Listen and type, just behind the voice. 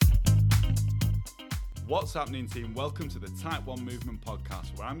What's happening, team? Welcome to the Type 1 Movement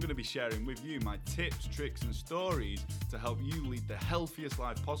Podcast, where I'm going to be sharing with you my tips, tricks, and stories to help you lead the healthiest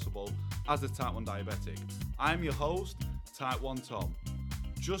life possible as a Type 1 diabetic. I'm your host, Type 1 Tom.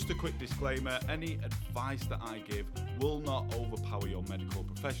 Just a quick disclaimer, any advice that I give will not overpower your medical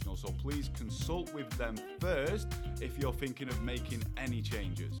professional, so please consult with them first if you're thinking of making any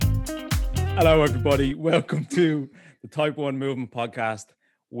changes. Hello, everybody. Welcome to the Type 1 Movement Podcast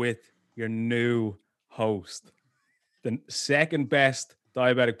with your new host, the second best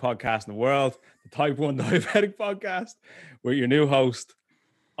diabetic podcast in the world, the Type 1 Diabetic Podcast, with your new host,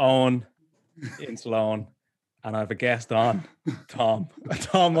 Owen in Sloan. And I have a guest on, Tom.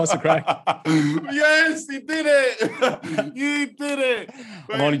 Tom, what's the crack? Yes, you did it. You did it.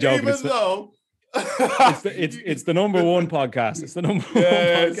 I'm only joking. It's the number one podcast. It's the number one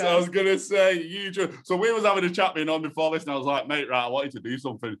podcast. I was going to say, so we was having a chat being on before this, and I was like, mate, right, I wanted to do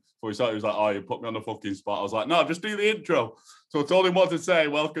something before we started. He was like, oh, you put me on the fucking spot. I was like, no, just do the intro. So I told him what to say.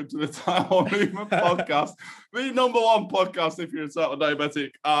 Welcome to the Type 1 Movement Podcast, the number one podcast if you're a Type 1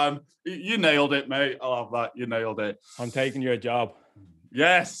 diabetic. And you nailed it, mate. I love that. You nailed it. I'm taking your job.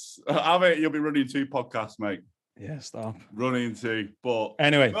 Yes. Have it. You'll be running 2 podcasts, mate. Yeah, stop. Running 2. But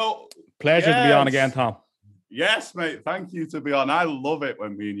anyway, pleasure to be on again, Tom. Yes, mate. Thank you to be on. I love it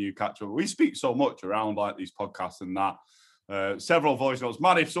when me and you catch up. We speak so much around like these podcasts and that. Several voice notes.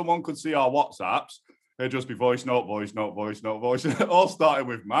 Man, if someone could see our WhatsApps, it'd just be voice note, all starting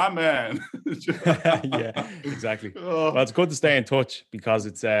with my man. Yeah, exactly. Well, it's good to stay in touch because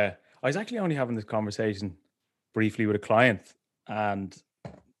it's I was actually only having this conversation briefly with a client, and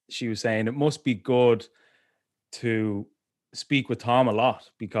she was saying it must be good to speak with Tom a lot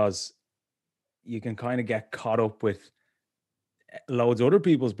because you can kind of get caught up with loads of other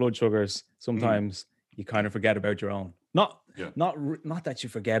people's blood sugars. Sometimes you kind of forget about your own. Not that you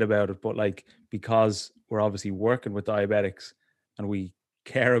forget about it, but like, because we're obviously working with diabetics and we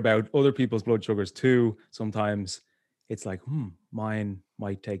care about other people's blood sugars too. Sometimes it's like, mine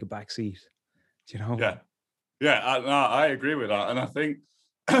might take a back seat, you know? Yeah. I agree with that. And I think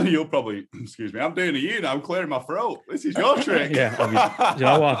you'll probably, excuse me, I'm doing a you now. I'm clearing my throat. This is your trick. Yeah. I mean, you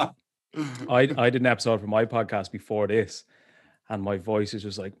know what? I did an episode for my podcast before this, and my voice is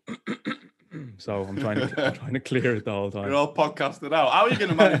just like, so I'm trying to clear it the whole time. You're all podcasted out. How are you going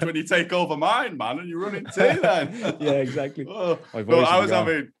to manage when you take over mine, man? And you're running 2 then. Yeah, exactly. My voice I was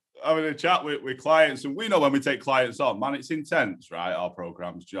having a chat with clients, and we know when we take clients on, man, it's intense, right? Our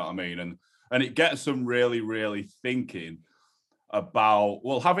programs, do you know what I mean? And it gets them really, really thinking about,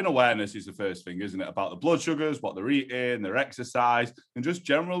 well, having awareness is the first thing, isn't it? About the blood sugars, what they're eating, their exercise, and just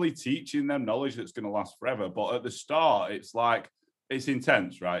generally teaching them knowledge that's going to last forever. But at the start, it's like, it's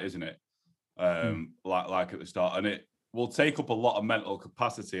intense, right? Isn't it? Like at the start, and it will take up a lot of mental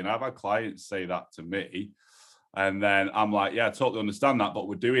capacity. And I've had clients say that to me, and then I'm like, yeah, I totally understand that, but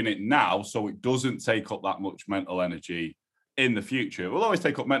we're doing it now so it doesn't take up that much mental energy in the future. We'll always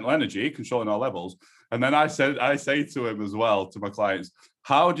take up mental energy, controlling our levels. And then I say to him as well, to my clients,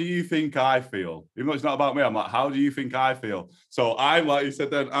 how do you think I feel? Even though it's not about me, I'm like, how do you think I feel? So I'm like you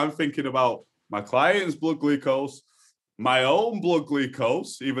said, then I'm thinking about my client's blood glucose, my own blood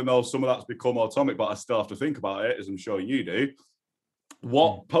glucose, even though some of that's become automatic, but I still have to think about it, as I'm sure you do.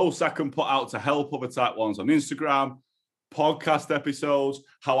 What posts I can put out to help other Type 1s on Instagram, podcast episodes,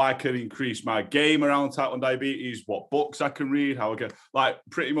 how I can increase my game around Type 1 diabetes, what books I can read, how I can, like,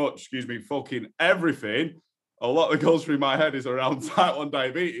 pretty much, fucking everything. A lot that goes through my head is around Type 1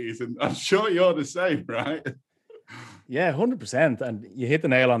 diabetes, and I'm sure you're the same, right? Yeah, 100%. And you hit the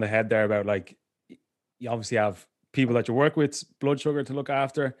nail on the head there about, like, you obviously have people that you work with, blood sugar to look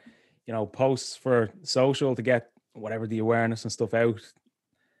after, you know, posts for social to get whatever the awareness and stuff out,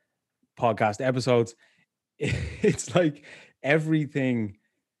 podcast episodes. It's like everything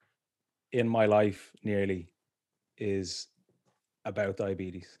in my life nearly is about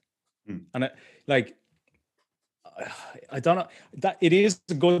diabetes. And I don't know that it is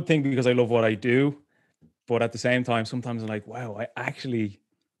a good thing because I love what I do, but at the same time, sometimes I'm like, wow, I actually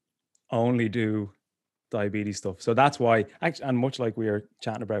only do diabetes stuff. So that's why, and much like we were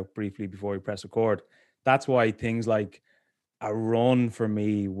chatting about briefly before we press record, that's why things like a run for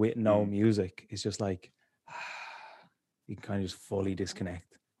me with no music is just like, you can kind of just fully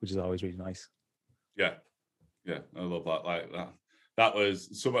disconnect, which is always really nice. Yeah, I love that. Like that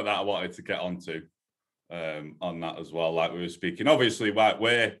was some of that I wanted to get onto on that as well. Like we were speaking, obviously, like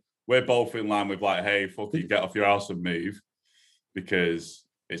we're both in line with like, hey, fuck you, get off your ass and move, because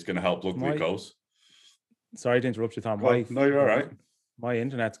it's going to help blood glucose. Sorry to interrupt you, Tom. No, you're all right. My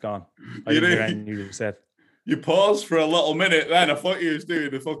internet's gone. I didn't hear anything you said. You paused for a little minute then. I thought you was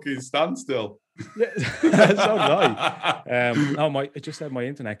doing a fucking standstill. Yeah, so did I. No, it just said my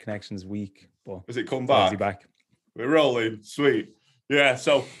internet connection's weak. But has it come back? We're rolling. Sweet. Yeah,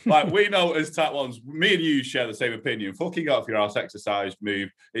 so like we know as Type 1s, me and you share the same opinion. Fucking off your ass exercise move,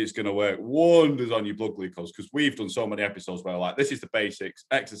 it's going to work wonders on your blood glucose, because we've done so many episodes where like, this is the basics,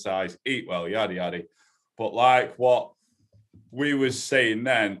 exercise, eat well, yada, yada. But like what we was saying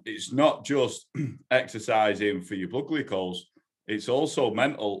then, it's not just exercising for your blood glucose, it's also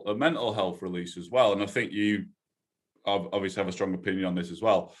a mental health release as well. And I think you obviously have a strong opinion on this as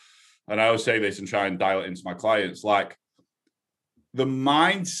well. And I always say this and try and dial it into my clients, like, the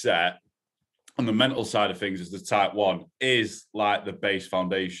mindset and the mental side of things as the Type 1 is like the base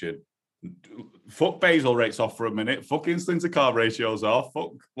foundation. Fuck basal rates off for a minute. Fuck insulin to carb ratios off.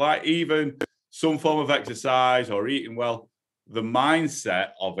 Fuck like even some form of exercise or eating well. The mindset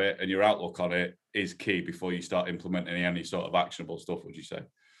of it and your outlook on it is key before you start implementing any sort of actionable stuff, would you say?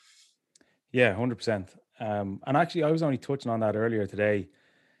 Yeah, 100%. And actually, I was only touching on that earlier today.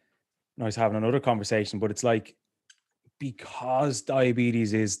 I was having another conversation, but it's like, because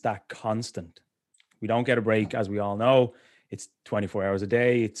diabetes is that constant, we don't get a break, as we all know. It's 24 hours a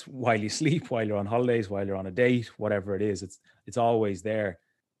day. It's while you sleep, while you're on holidays, while you're on a date, whatever it is. It's always there.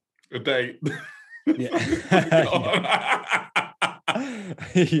 A date. Yeah.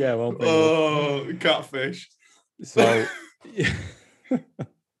 Yeah. Won't bring catfish. So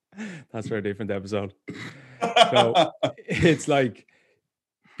that's for a different episode. So it's like,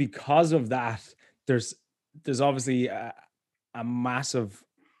 because of that, there's obviously a massive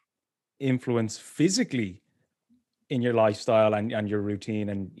influence physically in your lifestyle and your routine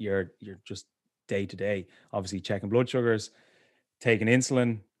and your just day to day. Obviously, checking blood sugars, taking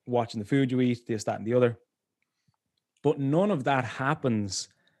insulin, watching the food you eat, this, that, and the other. But none of that happens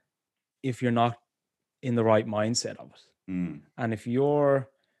if you're not in the right mindset of it. And if you're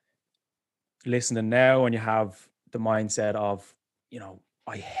listening now and you have the mindset of,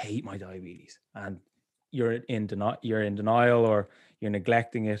 I hate my diabetes, and you're in denial, or you're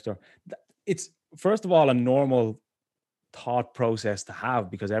neglecting it, or it's, first of all, a normal thought process to have,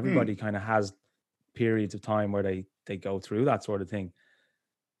 because everybody kind of has periods of time where they go through that sort of thing.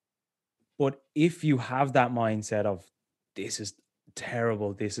 But if you have that mindset of, this is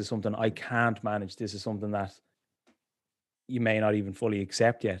terrible, this is something I can't manage, this is something that you may not even fully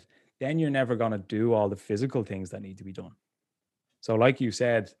accept yet, then you're never going to do all the physical things that need to be done. So like you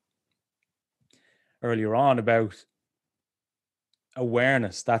said earlier on about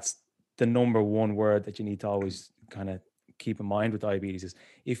awareness, that's the number one word that you need to always kind of keep in mind with diabetes. Is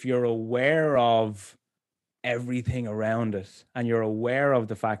if you're aware of everything around it, and you're aware of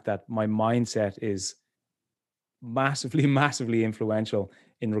the fact that my mindset is massively influential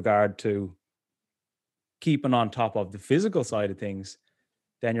in regard to keeping on top of the physical side of things,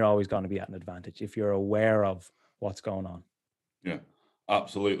 then you're always going to be at an advantage if you're aware of what's going on. Yeah,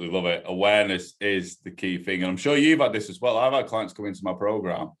 absolutely. Love it. Awareness is the key thing. And I'm sure you've had this as well. I've had clients come into my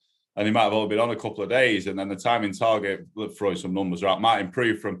program and they might have only been on a couple of days, and then the time in target, let's throw some numbers out, might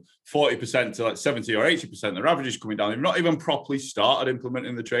improve from 40% to like 70 or 80%. Their average is coming down. They've not even properly started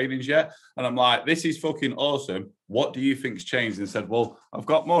implementing the trainings yet. And I'm like, this is fucking awesome. What do you think's changed? And said, well, I've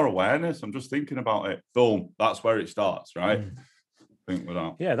got more awareness. I'm just thinking about it. Boom. That's where it starts, right? Think with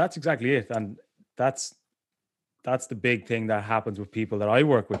that. Yeah, that's exactly it. And that's the big thing that happens with people that I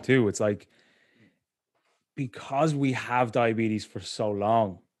work with too. It's like, because we have diabetes for so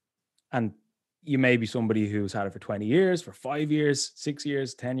long, and you may be somebody who's had it for 20 years, for 5 years, 6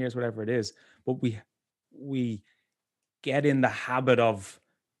 years, 10 years, whatever it is, but we get in the habit of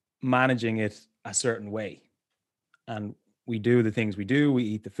managing it a certain way. And we do the things we do, we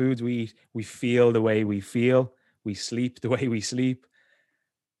eat the foods we eat, we feel the way we feel, we sleep the way we sleep.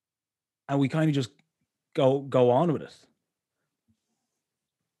 And we kind of just go on with it.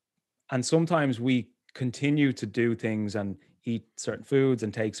 And sometimes we continue to do things and eat certain foods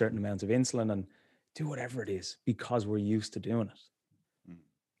and take certain amounts of insulin and do whatever it is because we're used to doing it.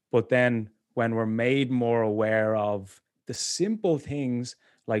 But then when we're made more aware of the simple things,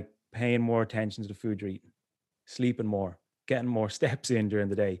 like paying more attention to the food you're eating, sleeping more, getting more steps in during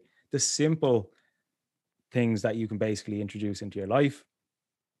the day, the simple things that you can basically introduce into your life,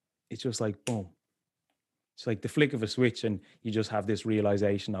 it's just like, boom. It's like the flick of a switch, and you just have this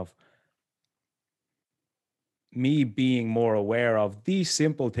realization of, me being more aware of these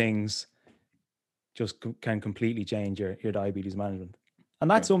simple things just can completely change your diabetes management.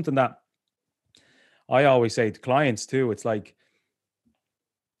 And that's something that I always say to clients too. It's like,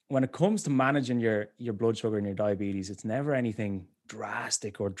 when it comes to managing your blood sugar and your diabetes, it's never anything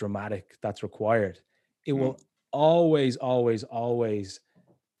drastic or dramatic that's required. It will always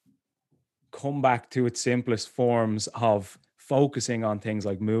come back to its simplest forms of focusing on things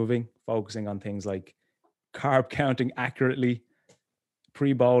like moving, focusing on things like carb counting accurately,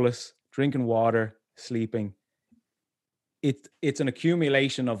 pre-bolus, drinking water, sleeping. It's an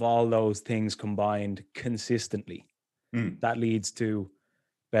accumulation of all those things combined consistently. That leads to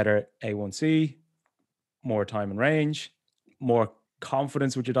better A1C, more time in range, more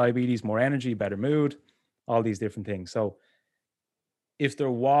confidence with your diabetes, more energy, better mood, all these different things. So if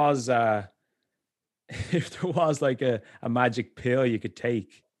there was like a magic pill you could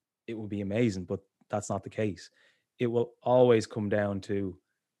take, it would be amazing, but that's not the case. It will always come down to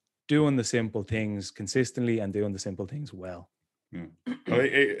doing the simple things consistently and doing the simple things well.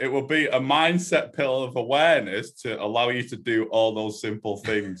 It will be a mindset pill of awareness to allow you to do all those simple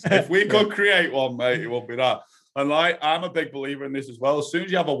things. If we could create one, mate, it will be that. And like, I'm a big believer in this as well. As soon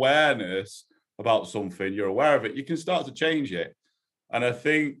as you have awareness about something, you're aware of it, you can start to change it. And I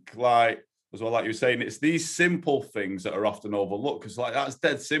think, like, as well, like you were saying, it's these simple things that are often overlooked, because like, that's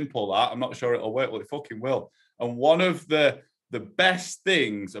dead simple, that. I'm not sure it'll work. Well, it fucking will. And one of the best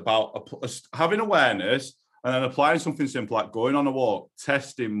things about having awareness and then applying something simple, like going on a walk,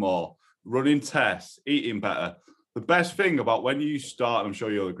 testing more, running tests, eating better. The best thing about when you start, I'm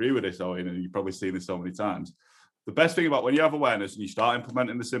sure you'll agree with this, Owen, and you've probably seen this so many times. The best thing about when you have awareness and you start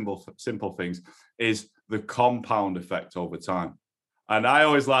implementing the simple things is the compound effect over time. And I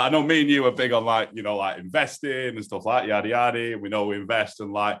always I know me and you are big on like investing and stuff like yada yada. We know we invest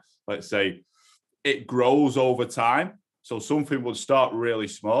and let's say it grows over time. So something would start really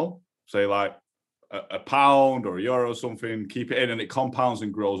small, say like a pound or a euro or something, keep it in, and it compounds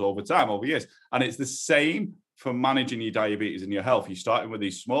and grows over time, over years. And it's the same for managing your diabetes and your health. You're starting with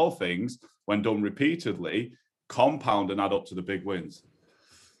these small things, when done repeatedly, compound and add up to the big wins.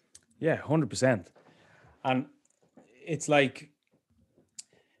 Yeah, 100%. And it's like,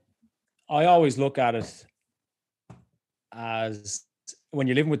 I always look at it as when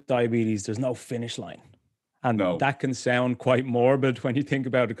you're living with diabetes, there's no finish line. And that can sound quite morbid when you think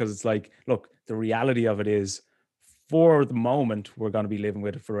about it, because it's like, look, the reality of it is, for the moment, we're going to be living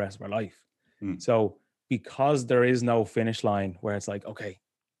with it for the rest of our life. So because there is no finish line where it's like, okay,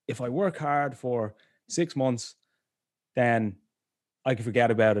 if I work hard for 6 months, then I can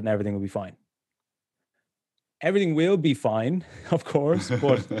forget about it and everything will be fine. Everything will be fine, of course,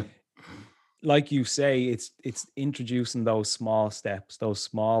 but like you say, it's introducing those small steps, those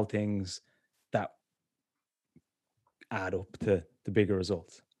small things that add up to the bigger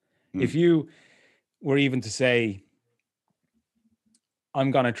results. If you were even to say,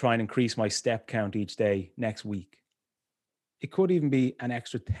 I'm going to try and increase my step count each day next week, it could even be an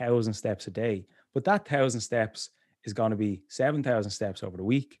extra 1,000 steps a day, but that 1,000 steps is going to be 7,000 steps over the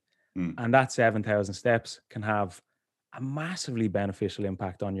week. And that 7,000 steps can have a massively beneficial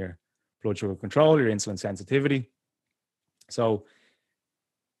impact on your blood sugar control, your insulin sensitivity. So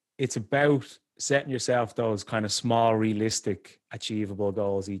it's about setting yourself those kind of small, realistic, achievable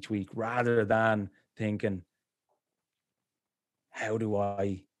goals each week, rather than thinking, how do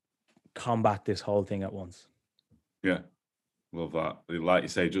I combat this whole thing at once? Yeah, love that. Like you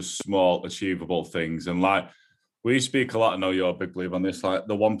say, just small, achievable things. And like we speak a lot, I know you're a big believer on this, like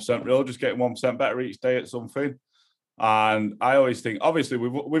the 1% rule, just getting 1% better each day at something. And I always think, obviously,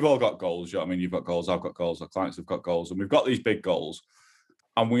 we've all got goals. You know what I mean? You've got goals, I've got goals, our clients have got goals, and we've got these big goals.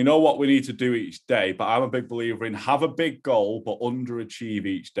 And we know what we need to do each day. But I'm a big believer in have a big goal, but underachieve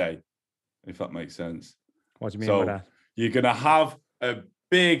each day, if that makes sense. What do you mean by that? You're going to have a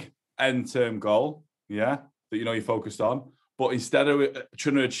big end-term goal, yeah, that you're focused on. But instead of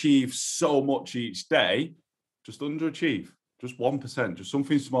trying to achieve so much each day, just underachieve, just 1%, just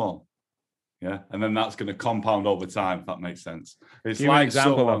something small. Yeah. And then that's going to compound over time, if that makes sense. It's give like an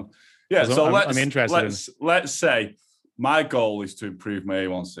example. Yeah. So I'm interested let's say my goal is to improve my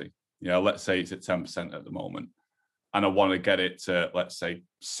A1C. Yeah. Let's say it's at 10% at the moment. And I want to get it to, let's say,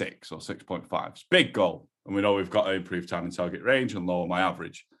 6 or 6.5. It's a big goal. And we know we've got to improve time in target range and lower my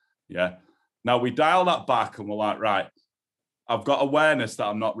average. Yeah. Now we dial that back and we're like, right, I've got awareness that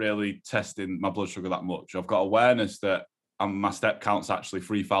I'm not really testing my blood sugar that much. I've got awareness that my step count's actually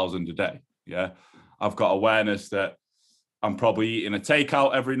 3,000 a day. Yeah. I've got awareness that I'm probably eating a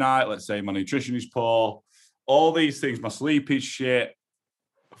takeout every night. Let's say my nutrition is poor. All these things, my sleep is shit.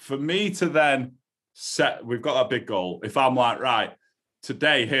 For me to then we've got a big goal. If I'm like, right,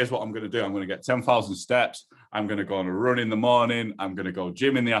 today, here's what I'm going to do. I'm going to get 10,000 steps. I'm going to go on a run in the morning. I'm going to go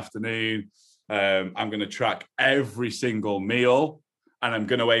gym in the afternoon. I'm going to track every single meal. And I'm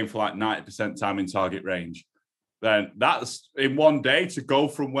going to aim for like 90% time in target range. Then that's in one day to go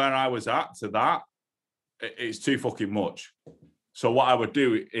from where I was at to that. It's too fucking much. So what I would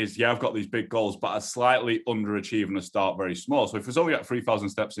do is, I've got these big goals, but I slightly underachieve and I start very small. So if it's only at 3,000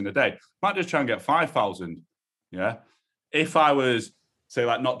 steps in a day, I might just try and get 5,000. Yeah. If I was, say,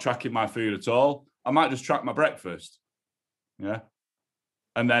 like not tracking my food at all, I might just track my breakfast. Yeah.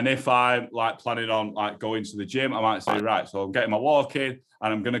 And then if I'm like planning on like going to the gym, I might say, right, so I'm getting my walk in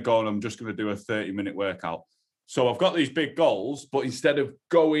and I'm going to go and I'm just going to do a 30-minute workout. So I've got these big goals, but instead of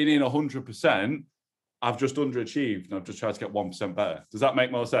going in 100%, I've just underachieved and I've just tried to get 1% better. Does that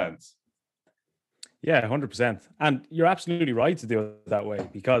make more sense? Yeah, 100%. And you're absolutely right to do it that way,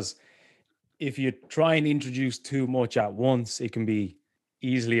 because if you try and introduce too much at once, it can be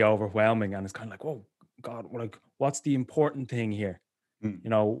easily overwhelming. And it's kind of like, oh God, like, what's the important thing here?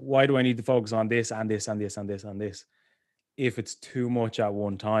 You know, why do I need to focus on this and this and this and this and this if it's too much at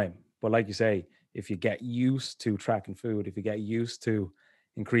one time? But like you say, if you get used to tracking food, if you get used to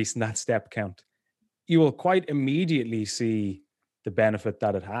increasing that step count, you will quite immediately see the benefit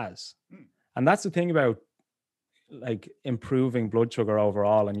that it has. And that's the thing about like improving blood sugar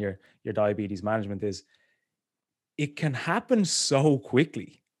overall and your diabetes management, is it can happen so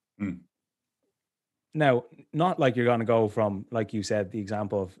quickly. Now, not like you're going to go from, like you said, the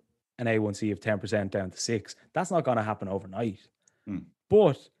example of an A1C of 10% down to 6. That's not going to happen overnight.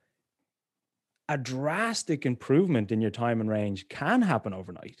 But a drastic improvement in your time and range can happen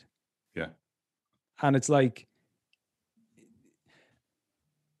overnight. Yeah. And it's like,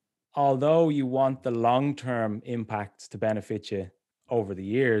 although you want the long-term impacts to benefit you over the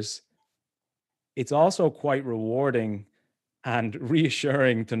years, it's also quite rewarding and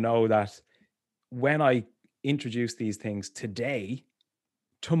reassuring to know that when I introduce these things today,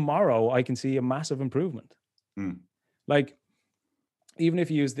 tomorrow I can see a massive improvement. Like, even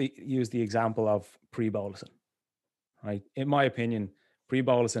if you use the example of pre-bolusing, right? In my opinion,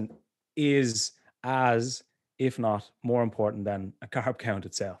 pre-bolusing is as, if not more important than a carb count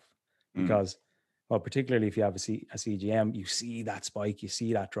itself, because, well, particularly if you have a CGM, you see that spike, you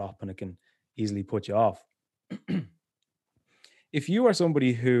see that drop, and it can easily put you off. If you are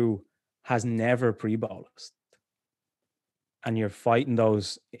somebody who has never pre-bolused and you're fighting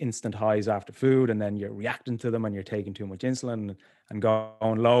those instant highs after food, and then you're reacting to them and you're taking too much insulin and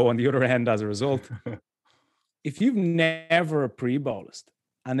going low on the other end as a result. If you've never pre-bolused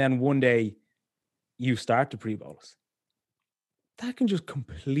and then one day you start to pre-bolus, that can just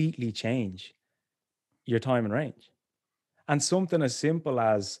completely change your time and range. And something as simple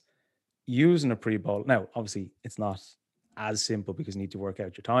as using a pre-bolus. Now, obviously, it's not as simple because you need to work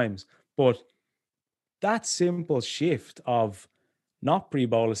out your times, but that simple shift of not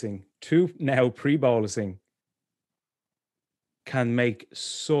pre-bolusing to now pre-bolusing can make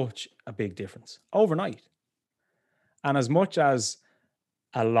such a big difference overnight. And as much as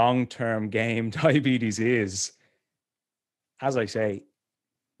a long-term game diabetes is, as I say,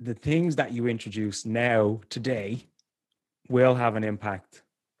 the things that you introduce now, today, will have an impact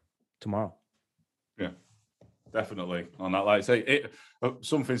tomorrow. Yeah, definitely on that. Like I say,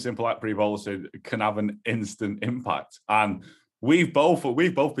 something simple like pre-bolusing can have an instant impact. And we've both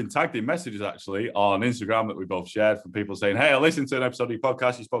been tagged in messages actually on Instagram that we both shared from people saying, hey, I listened to an episode of your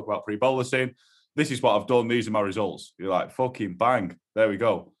podcast. You spoke about pre-bolusing. This is what I've done. These are my results. You're like, fucking bang. There we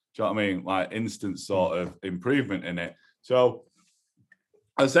go. Do you know what I mean? Like instant sort of improvement in it. So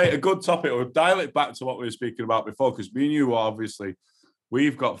I'd say a good topic, we'll dial it back to what we were speaking about before, because me and you are obviously,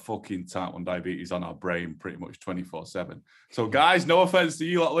 we've got fucking type 1 diabetes on our brain pretty much 24/7. So guys, no offense to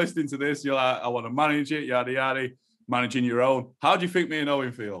you lot listening to this. You're like, I want to manage it, yada, yada, managing your own. How do you think me and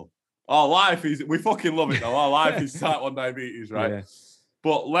Owen feel? Our life is, we fucking love it though. Our life is type 1 diabetes, right? Yeah.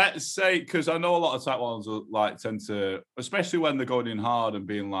 But let's say, because I know a lot of type 1s will like tend to, especially when they're going in hard and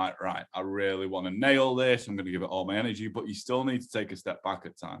being like, right, I really want to nail this. I'm going to give it all my energy, but you still need to take a step back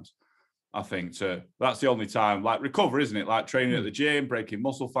at times. I think that's the only time, like recover, isn't it? Like training at the gym, breaking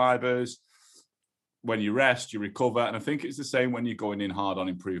muscle fibers. When you rest, you recover. And I think it's the same when you're going in hard on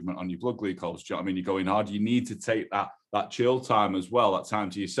improvement on your blood glucose. Do you know what I mean? You're going hard. You need to take that chill time as well, that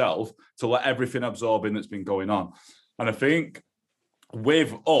time to yourself, to let everything absorb in that's been going on. And I think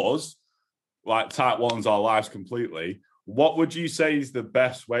with us, like type 1's our lives completely, what would you say is the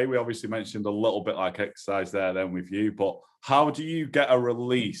best way? We obviously mentioned a little bit like exercise there then with you, but how do you get a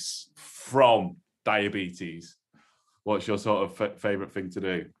release from diabetes? What's your sort of favorite thing to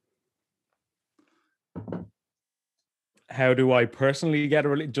do? How do I personally get a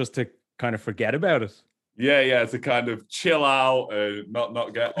release? Just to kind of forget about it? Yeah, to kind of chill out and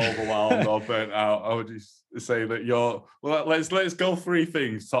not get overwhelmed or burnt out. I would just say that let's go top 3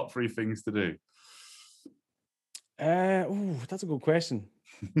 things to do. That's a good question.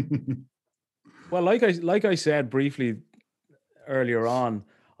 Well, like I said briefly earlier on,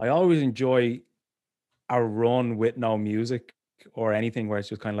 I always enjoy a run with no music or anything where it's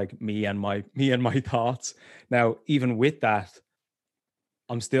just kind of like me and my thoughts. Now, even with that,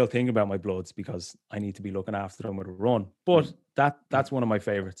 I'm still thinking about my bloods because I need to be looking after them with a run. But that's one of my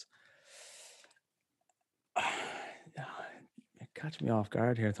favorites. Catch me off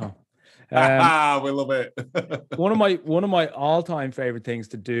guard here, Tom. We love it. one of my all-time favorite things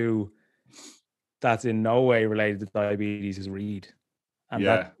to do that's in no way related to diabetes is read. And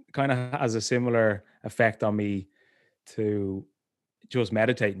that kind of has a similar effect on me to just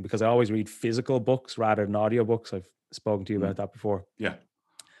meditating, because I always read physical books rather than audiobooks. I've spoken to you about that before. Yeah.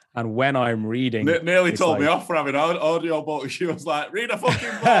 And when I'm reading, nearly told me off for having audio books. She was like, read a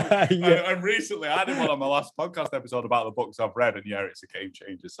fucking book. And recently I did one on my last podcast episode about the books I've read, and it's a game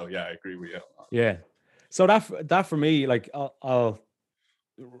changer. So I agree with you. Yeah. So that for me, like I'll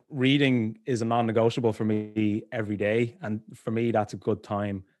reading is a non-negotiable for me every day. And for me, that's a good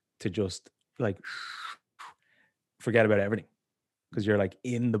time to just like forget about everything, because you're like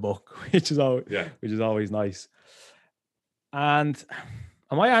in the book, which is always nice. And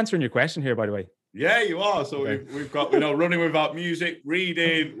am I answering your question here, by the way? Yeah, you are. So okay. we've got, running without music,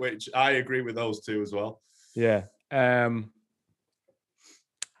 reading, which I agree with those two as well. Yeah. And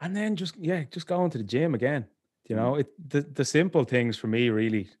then just going to the gym again. The simple things for me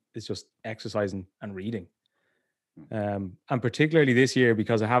really is just exercising and reading. And particularly this year,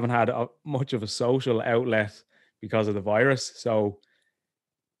 because I haven't had much of a social outlet because of the virus. So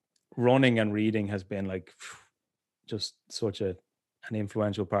running and reading has been like just such an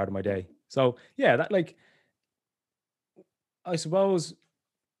influential part of my day. So yeah, that, like, I suppose,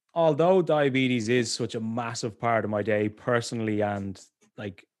 although diabetes is such a massive part of my day personally and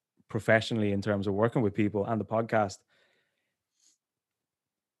like professionally in terms of working with people and the podcast,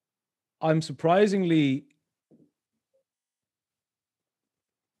 I'm surprisingly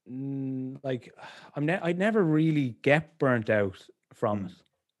like I never really get burnt out from it.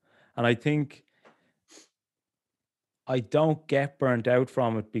 And I think I don't get burnt out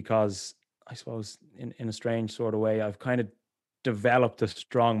from it because I suppose in a strange sort of way, I've kind of developed a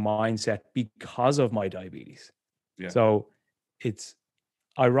strong mindset because of my diabetes. Yeah. So it's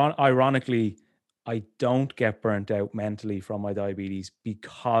ironically, I don't get burnt out mentally from my diabetes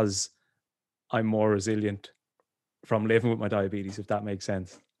because I'm more resilient from living with my diabetes, if that makes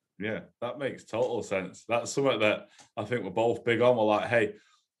sense. Yeah, that makes total sense. That's something that I think we're both big on. We're like, hey,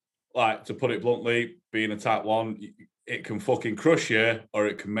 like, to put it bluntly, being a type 1, it can fucking crush you, or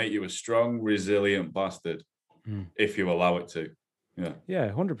it can make you a strong, resilient bastard if you allow it to. Yeah. Yeah,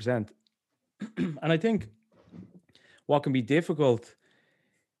 100%. And I think what can be difficult,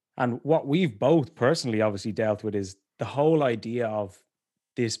 and what we've both personally obviously dealt with, is the whole idea of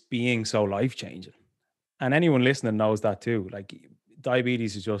this being so life-changing. And anyone listening knows that too. Like,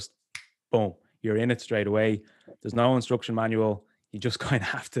 diabetes is just, boom, you're in it straight away. There's no instruction manual. You just kind of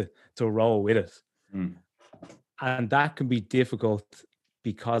have to roll with it. And that can be difficult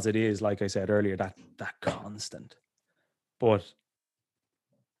because it is, like I said earlier, that constant. But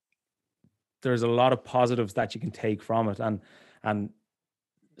there's a lot of positives that you can take from it. And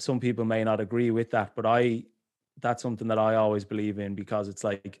some people may not agree with that, but that's something that I always believe in, because it's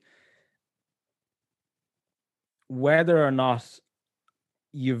like, whether or not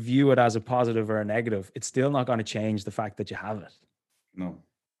you view it as a positive or a negative, it's still not going to change the fact that you have it. No.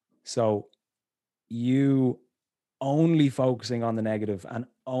 So you only focusing on the negative and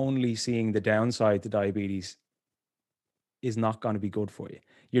only seeing the downside to diabetes is not going to be good for you.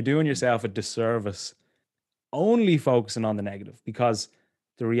 You're doing yourself a disservice only focusing on the negative, because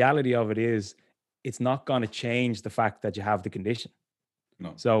the reality of it is it's not going to change the fact that you have the condition.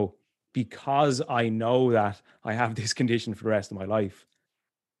 No. So because I know that I have this condition for the rest of my life,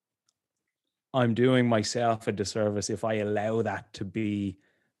 I'm doing myself a disservice if I allow that to be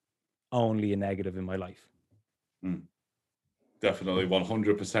only a negative in my life. Definitely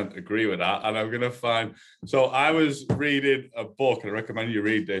 100% agree with that. And I'm going to find, so I was reading a book, and I recommend you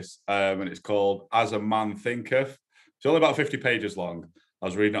read this, and it's called As a Man Thinketh. It's only about 50 pages long. I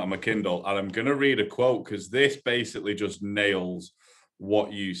was reading it on my Kindle, and I'm going to read a quote, because this basically just nails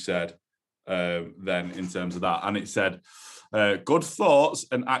what you said then in terms of that. And it said, good thoughts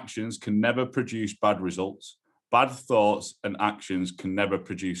and actions can never produce bad results. Bad thoughts and actions can never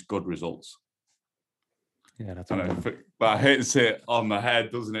produce good results. Yeah, that's right. That hits it on the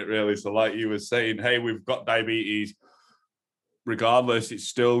head, doesn't it, really? So like you were saying, hey, we've got diabetes. Regardless, it's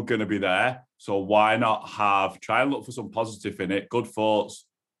still going to be there. So why not try and look for some positive in it, good thoughts,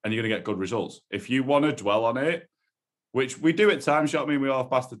 and you're going to get good results. If you want to dwell on it, which we do at times. You know what I mean? We all have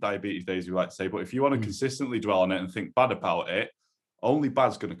bastard diabetes days, we like to say. But if you want to consistently dwell on it and think bad about it, only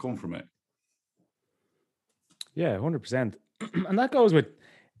bad's going to come from it. Yeah, 100%. And that goes with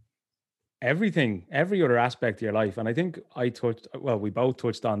everything, every other aspect of your life. And I think we both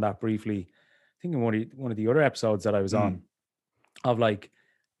touched on that briefly, I think in one of the other episodes that I was on, of like,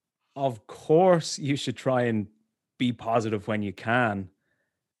 of course you should try and be positive when you can,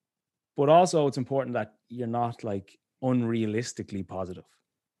 but also it's important that you're not like unrealistically positive.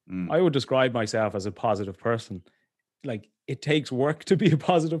 I would describe myself as a positive person. Like, it takes work to be a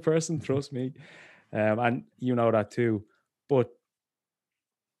positive person, trust me. And you know that too. But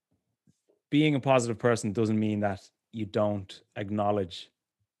being a positive person doesn't mean that you don't acknowledge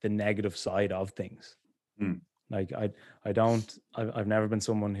the negative side of things. Like I've never been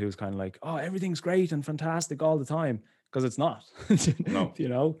someone who's kind of like, oh, everything's great and fantastic all the time, because it's not. No. You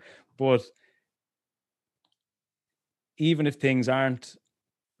know, but even if things aren't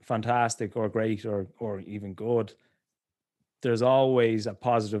fantastic or great or even good, there's always a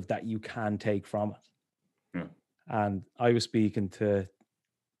positive that you can take from it. Yeah. And I was speaking to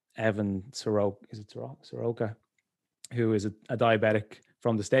Evan Soroka, who is a diabetic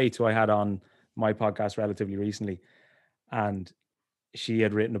from the States, who I had on my podcast relatively recently. And she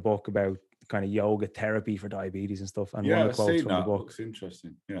had written a book about kind of yoga therapy for diabetes and stuff. And one of the quotes from the book looks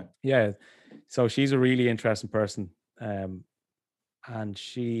interesting. Yeah. Yeah. So she's a really interesting person. And what did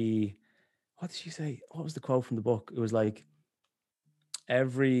she say? What was the quote from the book? It was like,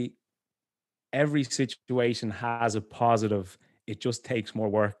 every situation has a positive. It just takes more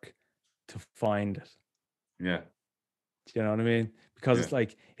work to find it. Yeah. Do you know what I mean? Because it's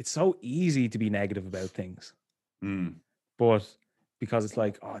like, it's so easy to be negative about things. But because it's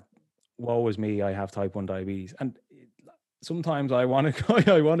like, oh, woe is me, I have type 1 diabetes. And sometimes I want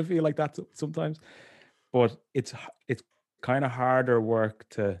to feel like that sometimes. But it's kind of harder work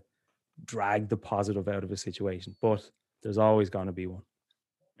to drag the positive out of a situation. But there's always going to be one.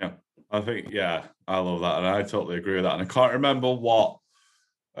 Yeah, I think, I love that. And I totally agree with that. And I can't remember what,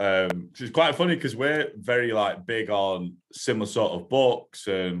 it's quite funny because we're very like big on similar sort of books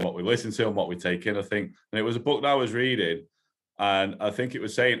and what we listen to and what we take in, I think. And it was a book that I was reading, and I think it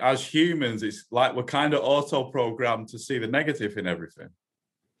was saying, as humans, it's like we're kind of auto-programmed to see the negative in everything,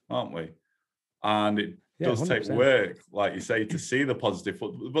 aren't we? And it does 100%. Take work, like you say, to see the positive,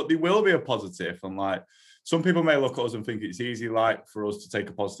 but there will be a positive. And like, some people may look at us and think it's easy, like, for us to take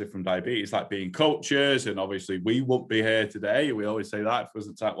a positive from diabetes, like being coaches. And obviously we wouldn't be here today. We always say that if it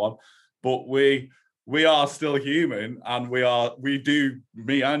wasn't type 1, but we are still human, and we do,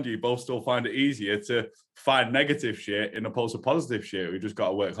 me and you both still find it easier to find negative shit in opposed to positive shit. We just got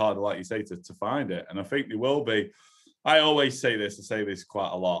to work harder, like you say, to find it. And I think there will be, I always say this, I say this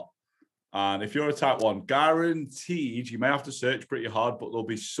quite a lot. And if you're a type 1, guaranteed, you may have to search pretty hard, but there'll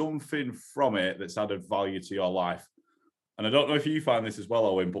be something from it that's added value to your life. And I don't know if you find this as well,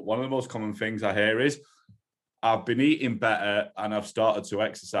 Owen, but one of the most common things I hear is, I've been eating better and I've started to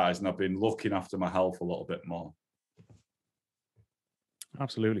exercise and I've been looking after my health a little bit more.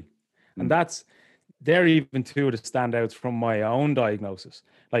 Absolutely. And they're even two of the standouts from my own diagnosis.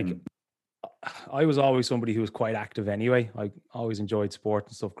 Like, I was always somebody who was quite active anyway. I always enjoyed sport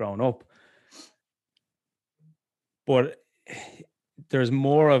and stuff growing up. But there's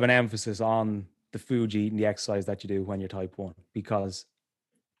more of an emphasis on the food you eat and the exercise that you do when you're type 1, because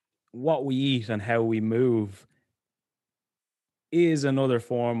what we eat and how we move is another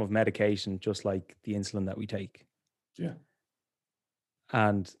form of medication, just like the insulin that we take. Yeah.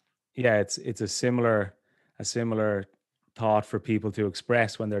 And yeah, it's a similar thought for people to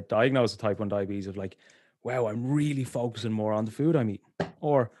express when they're diagnosed with type 1 diabetes, of like, wow, I'm really focusing more on the food I'm eating,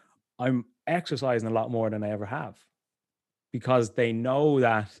 or I'm exercising a lot more than I ever have, because they know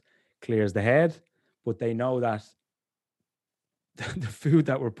that clears the head, but they know that the food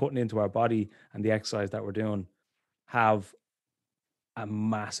that we're putting into our body and the exercise that we're doing have a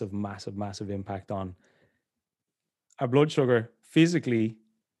massive, massive, massive impact on our blood sugar physically,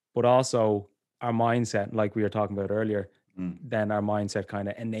 but also our mindset, like we were talking about earlier. Then our mindset kind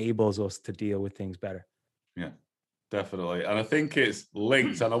of enables us to deal with things better. Yeah, definitely. And I think it's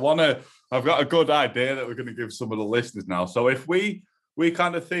linked. And I've got a good idea that we're going to give some of the listeners now. So if we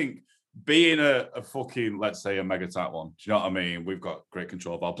kind of think, being a fucking, let's say, a mega type 1, do you know what I mean? We've got great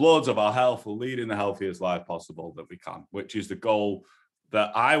control of our bloods, of our health. We're leading the healthiest life possible that we can, which is the goal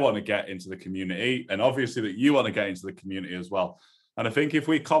that I want to get into the community. And obviously that you want to get into the community as well. And I think if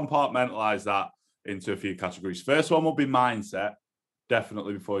we compartmentalize that into a few categories, first one will be mindset,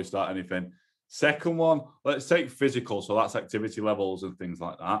 definitely, before you start anything. Second one, let's take physical. So that's activity levels and things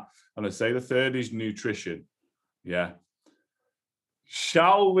like that. And I'd say the third is nutrition. Yeah.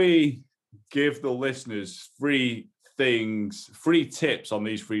 Shall we give the listeners free tips on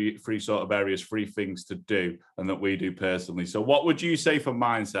these free sort of areas, free things to do and that we do personally? So what would you say for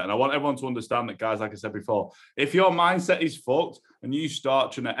mindset? And I want everyone to understand that, guys, like I said before, if your mindset is fucked and you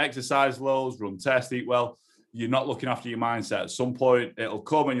start trying to exercise loads, run tests, eat well, you're not looking after your mindset. At some point, it'll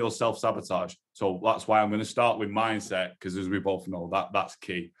come and you'll self-sabotage. So that's why I'm going to start with mindset, because as we both know, that's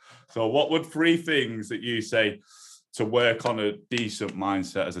key. So what would 3 things that you say to work on a decent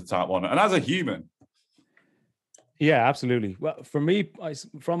mindset as a type 1 and as a human? Yeah, absolutely. Well, for me,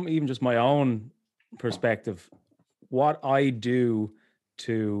 from even just my own perspective, what I do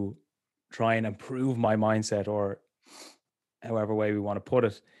to try and improve my mindset, or however way we want to put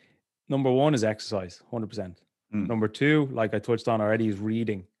it, number 1 is exercise, 100%. Number 2, like I touched on already, is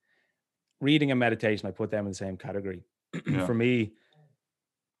reading and meditation. I put them in the same category. Yeah. For me,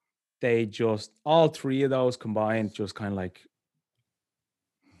 they just, all 3 of those combined, just kind of like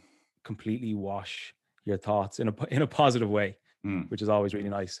completely wash your thoughts in a positive way, which is always really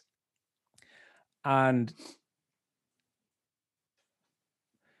nice. And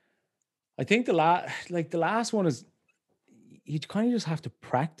I think the last one is, you kind of just have to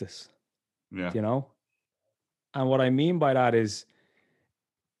practice. Yeah. You know? And what I mean by that is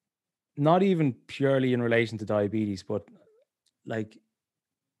not even purely in relation to diabetes, but like,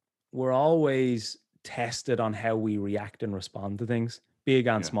 we're always tested on how we react and respond to things, big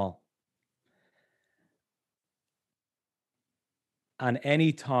and small. And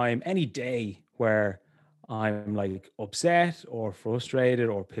any time, any day where I'm like upset or frustrated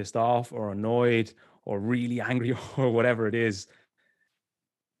or pissed off or annoyed or really angry or whatever it is,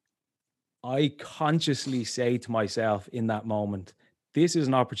 I consciously say to myself in that moment, this is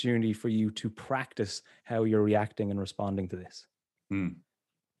an opportunity for you to practice how you're reacting and responding to this. I'll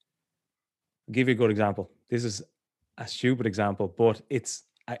give you a good example. This is a stupid example, but it's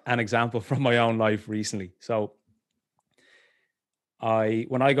an example from my own life recently. So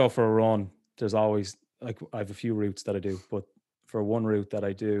when I go for a run, there's always, like, I have a few routes that I do, but for one route that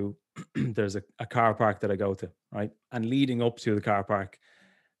I do, there's a car park that I go to, right? And leading up to the car park,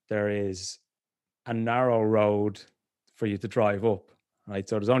 there is a narrow road for you to drive up, right?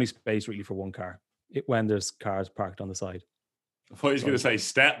 So there's only space really for one car when there's cars parked on the side. I thought he was going to say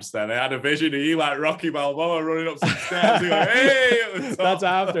steps then. I had a vision of you like Rocky Balboa running up some steps. Like, hey! That's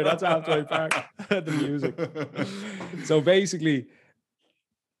after I park the music. So basically,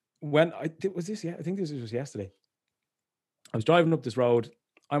 I think this was yesterday. I was driving up this road.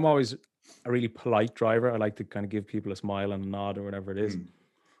 I'm always a really polite driver. I like to kind of give people a smile and a nod or whatever it is.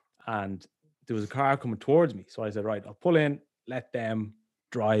 And there was a car coming towards me. So I said, right, I'll pull in, let them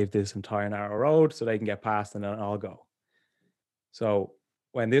drive this entire narrow road so they can get past, and then I'll go. So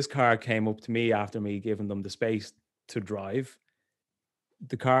when this car came up to me after me giving them the space to drive,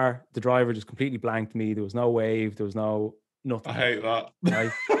 the driver just completely blanked me. There was no wave. There was nothing. I hate that.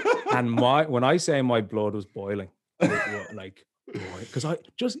 Right? And when I say my blood was boiling, like, because I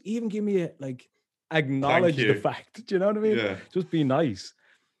just even give me acknowledge the fact. Do you know what I mean? Yeah. Just be nice.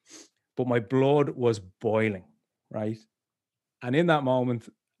 But my blood was boiling, right? And in that moment,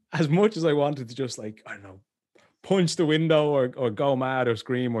 as much as I wanted to just punch the window or go mad or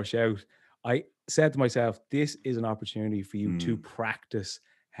scream or shout, I said to myself, this is an opportunity for you to practice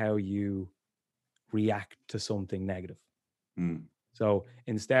how you react to something negative. So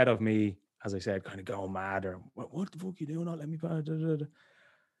instead of me, as I said, kind of going mad or what the fuck you doing? Not let me.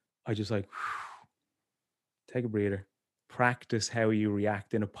 I just take a breather, practice how you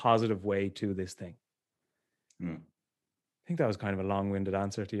react in a positive way to this thing. I think that was kind of a long-winded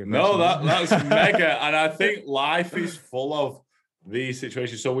answer to your question. No, that's mega. And I think life is full of these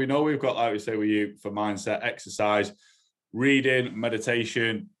situations. So we know we've got, like we say with you, for mindset, exercise, reading,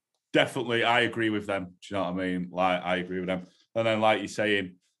 meditation. Definitely, I agree with them. Do you know what I mean? Like, I agree with them. And then, like you're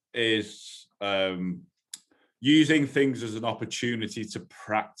saying, is using things as an opportunity to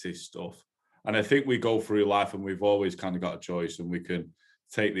practice stuff. And I think we go through life and we've always kind of got a choice, and we can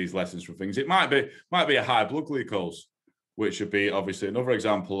take these lessons from things. It might be a high blood glucose, which would be obviously another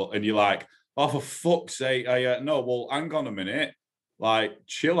example. And you're like, oh, for fuck's sake. No, well, hang on a minute. Like,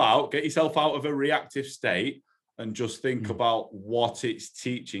 chill out, get yourself out of a reactive state and just think about what it's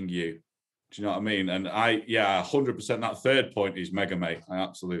teaching you. Do you know what I mean? And 100%. That third point is mega, mate. I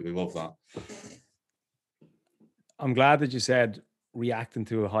absolutely love that. I'm glad that you said reacting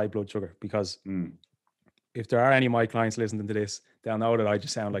to a high blood sugar, because if there are any of my clients listening to this, they'll know that I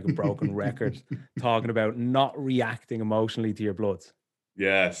just sound like a broken record talking about not reacting emotionally to your blood.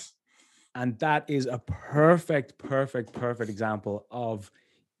 Yes. And that is a perfect example of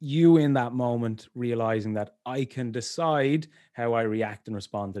you in that moment realizing that I can decide how I react and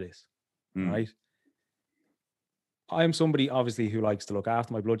respond to this, right? I'm somebody obviously who likes to look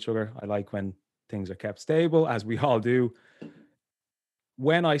after my blood sugar. I like when things are kept stable, as we all do.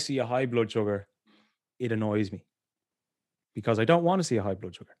 When I see a high blood sugar, it annoys me because I don't want to see a high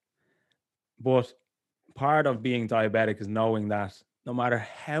blood sugar. But part of being diabetic is knowing that no matter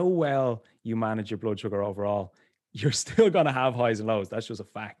how well you manage your blood sugar overall, you're still going to have highs and lows. That's just a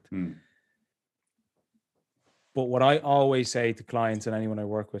fact. But what I always say to clients and anyone I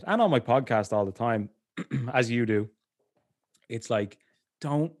work with, and on my podcast all the time, as you do, it's like,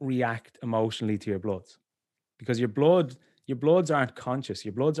 don't react emotionally to your bloods, because your bloods aren't conscious.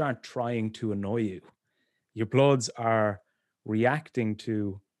 Your bloods aren't trying to annoy you. Your bloods are reacting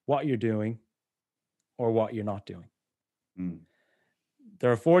to what you're doing or what you're not doing.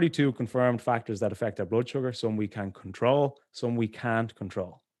 There are 42 confirmed factors that affect our blood sugar. Some we can control, some we can't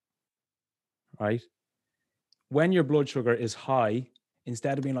control, right? When your blood sugar is high,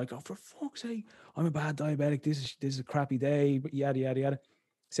 instead of being like, oh, for fuck's sake, I'm a bad diabetic, this is a crappy day, but yada, yada, yada.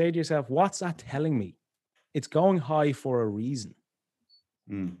 Say to yourself, what's that telling me? It's going high for a reason.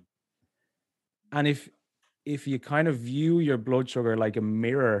 And if you kind of view your blood sugar like a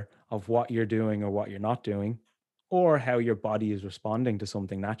mirror of what you're doing or what you're not doing, or how your body is responding to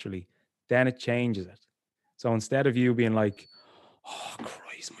something naturally, then it changes it. So instead of you being like, oh,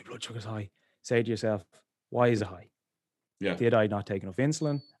 Christ, my blood sugar's high, say to yourself, why is it high? Yeah. Did I not take enough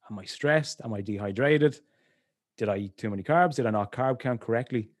insulin? Am I stressed? Am I dehydrated? Did I eat too many carbs? Did I not carb count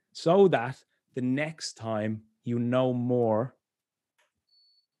correctly? So that the next time you know more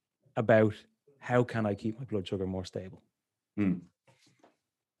about how can I keep my blood sugar more stable.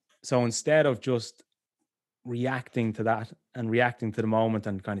 So instead of just reacting to that and reacting to the moment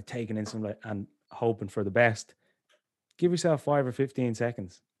and kind of taking insulin and hoping for the best, give yourself 5 or 15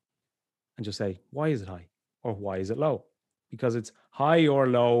 seconds and just say, why is it high? Or why is it low? Because it's high or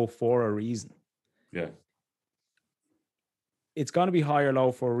low for a reason. Yeah. It's going to be high or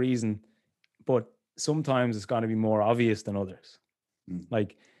low for a reason, but sometimes it's going to be more obvious than others.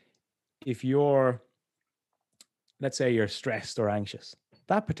 Like if you're, let's say you're stressed or anxious,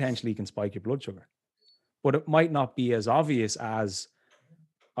 that potentially can spike your blood sugar, but it might not be as obvious as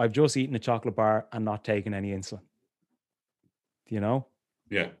I've just eaten a chocolate bar and not taken any insulin. You know?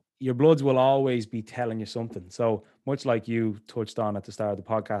 Yeah. Your bloods will always be telling you something. So much like you touched on at the start of the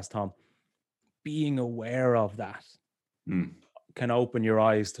podcast, Tom, being aware of that can open your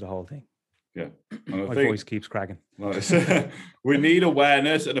eyes to the whole thing. Yeah. My voice keeps cracking. We need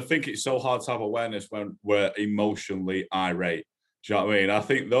awareness, and I think it's so hard to have awareness when we're emotionally irate. Do you know what I mean? I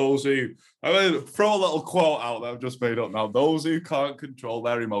think those who, throw a little quote out that I've just made up now, those who can't control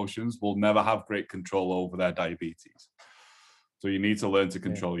their emotions will never have great control over their diabetes. So you need to learn to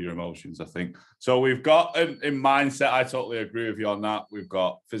control your emotions, I think. So we've got in mindset, I totally agree with you on that. We've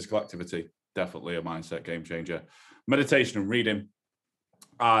got physical activity, definitely a mindset game changer. Meditation and reading,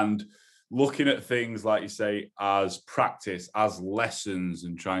 and looking at things, like you say, as practice, as lessons,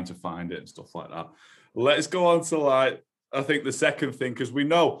 and trying to find it and stuff like that. Let's go on to I think the second thing, because we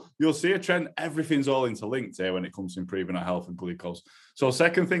know you'll see a trend, everything's all interlinked here when it comes to improving our health and glucose. So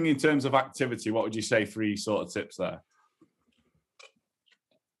second thing in terms of activity, what would you say 3 sort of tips there?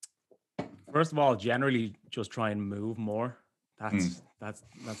 First of all, generally just try and move more. That's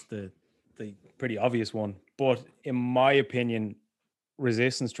the pretty obvious one. But in my opinion,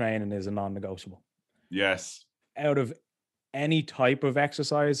 resistance training is a non-negotiable. Yes. Out of any type of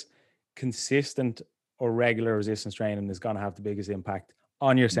exercise, consistent or regular resistance training is going to have the biggest impact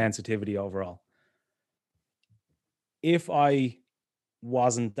on your sensitivity overall. If I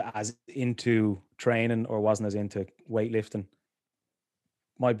wasn't as into training or wasn't as into weightlifting,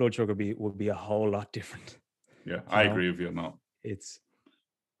 my blood sugar would be a whole lot different. Yeah, I agree with you on that. It's,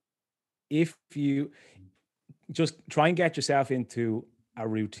 if you just try and get yourself into a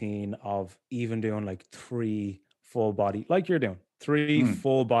routine of even doing like 3 full body, like you're doing, 3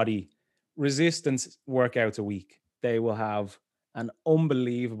 full body resistance workouts a week, they will have an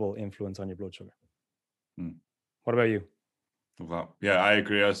unbelievable influence on your blood sugar. What about you? Yeah, I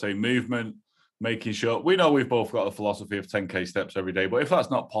agree. I say movement, making sure, we know we've both got a philosophy of 10K steps every day, but if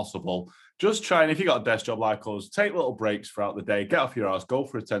that's not possible, just try, and if you got a desk job like us, take little breaks throughout the day, get off your ass, go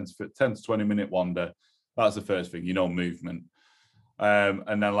for a 10 to 20 minute wander. That's the first thing, movement.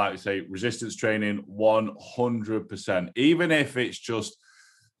 And then, like I say, resistance training, 100%. Even if it's just,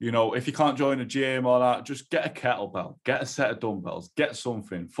 if you can't join a gym or that, just get a kettlebell, get a set of dumbbells, get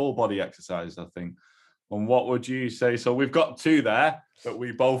something, full body exercise, I think. And what would you say? So we've got 2 there that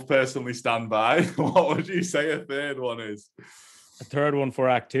we both personally stand by. What would you say a third one is? a third one for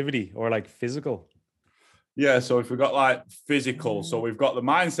activity or like physical? Yeah, so if we've got like physical, so we've got the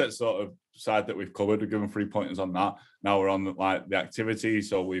mindset sort of side that we've covered. We've given 3 pointers on that. Now we're on like the activity.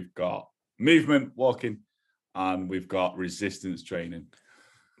 So we've got movement, walking, and we've got resistance training.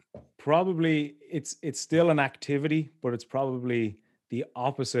 Probably it's still an activity, but it's probably the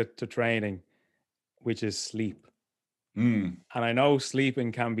opposite to training, which is sleep. And I know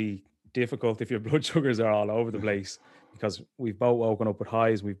sleeping can be difficult if your blood sugars are all over the place, because we've both woken up with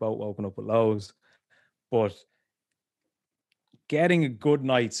highs, we've both woken up with lows. But getting a good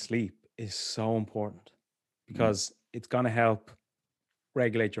night's sleep is so important, because it's going to help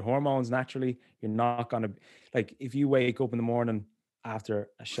regulate your hormones naturally. You're not going to, like, if you wake up in the morning after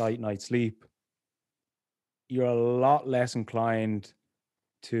a shite night's sleep, you're a lot less inclined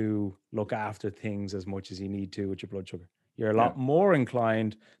to look after things as much as you need to with your blood sugar. You're a lot more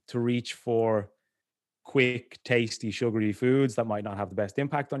inclined to reach for quick, tasty, sugary foods that might not have the best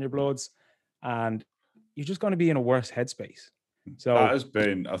impact on your bloods. And you're just going to be in a worse headspace. So that has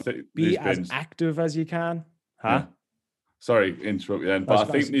been, I think, be as active as you can. Yeah. Sorry, interrupt you then, but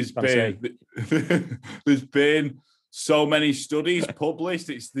I think there's been so many studies published.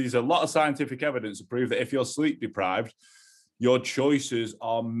 There's a lot of scientific evidence to prove that if you're sleep deprived, your choices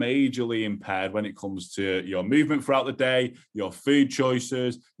are majorly impaired when it comes to your movement throughout the day, your food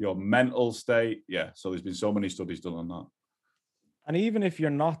choices, your mental state. Yeah, so there's been so many studies done on that. And even if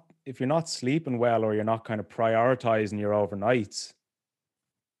you're not sleeping well, or you're not kind of prioritizing your overnights,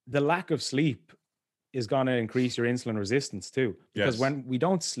 the lack of sleep is going to increase your insulin resistance too. Because when we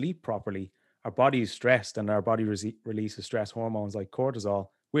don't sleep properly, our body is stressed, and our body releases stress hormones like cortisol,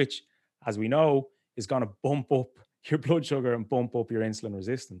 which, as we know, is going to bump up your blood sugar and bump up your insulin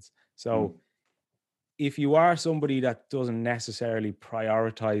resistance. So if you are somebody that doesn't necessarily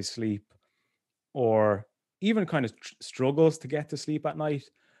prioritize sleep, or even kind of struggles to get to sleep at night,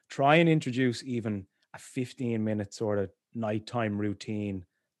 try and introduce even a 15-minute sort of nighttime routine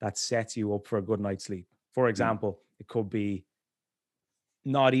that sets you up for a good night's sleep. For example, it could be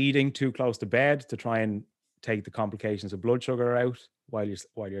not eating too close to bed to try and take the complications of blood sugar out while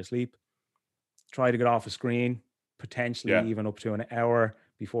you're asleep. Try to get off a screen, potentially even up to an hour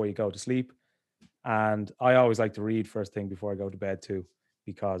before you go to sleep. And I always like to read first thing before I go to bed too,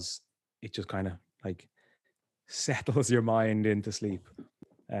 because it just kind of like settles your mind into sleep.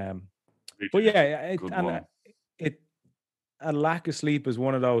 But yeah, a lack of sleep is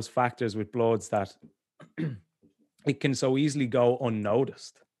one of those factors with bloods that it can so easily go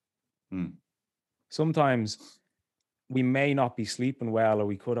unnoticed. Sometimes we may not be sleeping well, or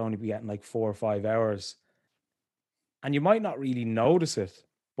we could only be getting like 4 or 5 hours, and you might not really notice it,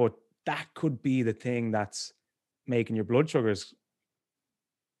 but that could be the thing that's making your blood sugars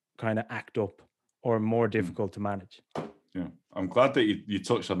kind of act up or more difficult to manage. Yeah, I'm glad that you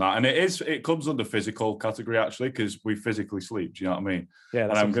touched on that. And it comes under physical category, actually, because we physically sleep. Do you know what I mean? Yeah.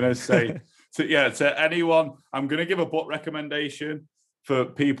 And I'm going to say to anyone, I'm going to give a book recommendation for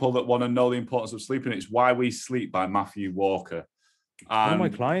people that want to know the importance of sleeping. It's Why We Sleep by Matthew Walker. One of my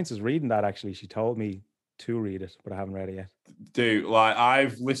clients is reading that, actually. She told me to read it, but I haven't read it yet. Dude, like,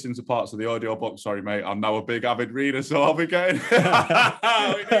 I've listened to parts of the audiobook. Sorry, mate. I'm now a big avid reader, so I'll be getting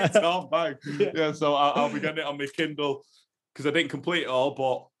top bag. Yeah, so I'll be getting it on my Kindle, because I didn't complete it all,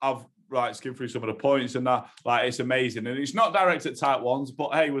 but I've skimmed through some of the points, and that, like, it's amazing. And it's not direct at type 1s,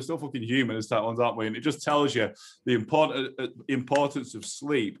 but hey, we're still fucking human as type 1s, aren't we? And it just tells you the importance of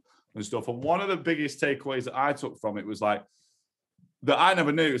sleep and stuff. And one of the biggest takeaways that I took from it was like, that I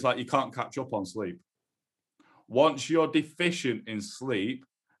never knew, is like, you can't catch up on sleep. Once you're deficient in sleep,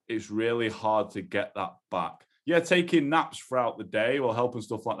 it's really hard to get that back. Yeah, taking naps throughout the day will help and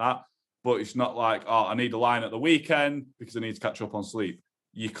stuff like that, but it's not like, oh, I need a line at the weekend because I need to catch up on sleep.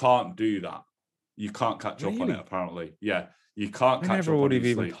 You can't do that. You can't catch up on it, apparently. Yeah, you can't catch up on sleep. I never would have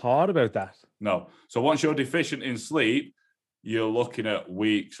even thought about that. No. So once you're deficient in sleep, you're looking at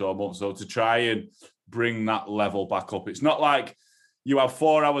weeks or months so to try and bring that level back up. It's not like you have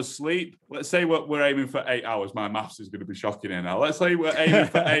 4 hours sleep. Let's say we're aiming for 8 hours. My maths is going to be shocking here now. Let's say we're aiming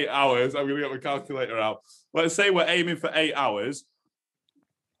for 8 hours. I'm going to get my calculator out. Let's say we're aiming for 8 hours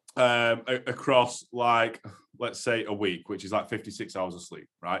across, like, let's say a week, which is like 56 hours of sleep,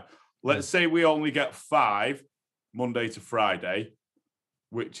 right? Let's say we only get 5 Monday to Friday,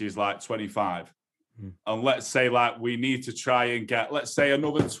 which is like 25. And let's say, like, we need to try and get, let's say,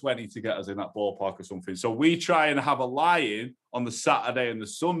 another 20 to get us in that ballpark or something. So we try and have a lie-in on the Saturday and the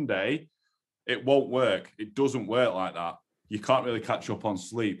Sunday. It won't work. It doesn't work like that. You can't really catch up on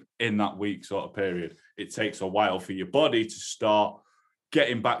sleep in that week sort of period. It takes a while for your body to start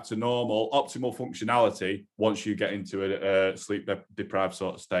getting back to normal, optimal functionality once you get into a sleep deprived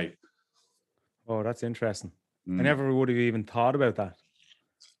sort of state. Oh, that's interesting. I never would have even thought about that.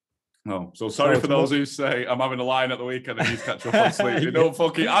 No, so sorry for those who say I'm having a line at the weekend and he's catch up on sleep. You don't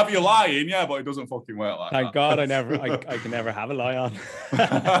fucking have your lying, yeah, but it doesn't fucking work like Thank that. God I can never have a lie on.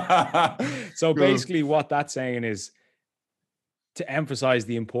 So basically what that's saying is to emphasize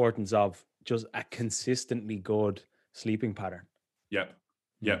the importance of just a consistently good sleeping pattern. Yep.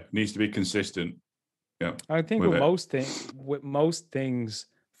 Needs to be consistent. Yeah. I think with most things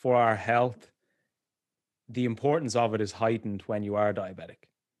for our health, the importance of it is heightened when you are diabetic.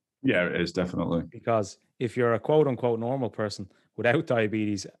 Yeah, it is definitely. Because if you're a quote unquote normal person without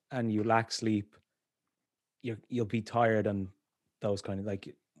diabetes and you lack sleep, you'll be tired and those kind of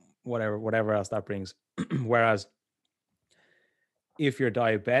like whatever else that brings. Whereas if you're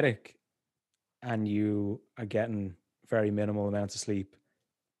diabetic and you are getting very minimal amounts of sleep,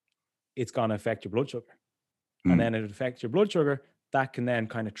 it's going to affect your blood sugar. And then it affects your blood sugar. That can then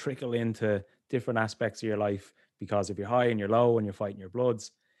kind of trickle into different aspects of your life, because if you're high and you're low and you're fighting your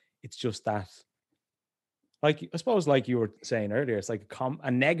bloods, it's just that, like, I suppose, like you were saying earlier, it's like a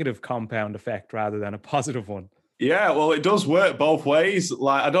negative compound effect rather than a positive one. Yeah, well, it does work both ways.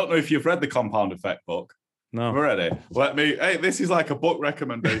 Like, I don't know if you've read the Compound Effect book. No. Ready? Hey, this is like a book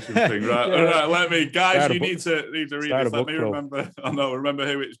recommendation thing, right? Yeah. Right, let me, guys, you need to read this. Let me remember. Remember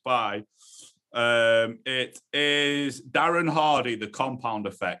who it's by. It is Darren Hardy, The Compound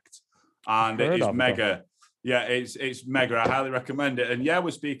Effect. And it is mega. Yeah, it's mega. I highly recommend it. And yeah, we're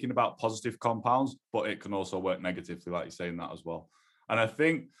speaking about positive compounds, but it can also work negatively, like you're saying that as well. And I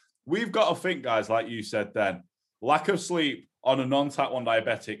think we've got to think, guys, like you said then, lack of sleep on a non-type 1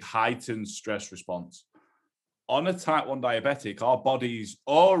 diabetic heightens stress response. On a type 1 diabetic, our body's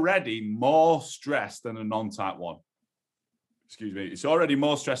already more stressed than a non-type 1. Excuse me. It's already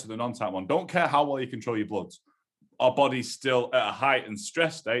more stressed than a non-type 1. Don't care how well you control your bloods. Our body's still at a heightened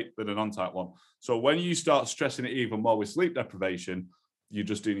stress state than a non-type 1. So when you start stressing it even more with sleep deprivation, you're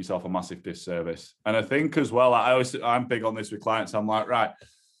just doing yourself a massive disservice. And I think as well, I'm big on this with clients. I'm like, right,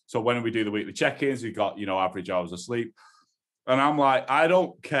 so when we do the weekly check-ins, we've got, average hours of sleep. And I'm like, I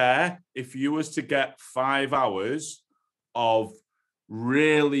don't care if you was to get 5 hours of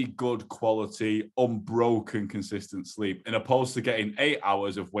really good quality, unbroken, consistent sleep, in opposed to getting 8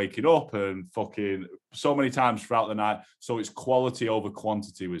 hours of waking up and fucking so many times throughout the night. So it's quality over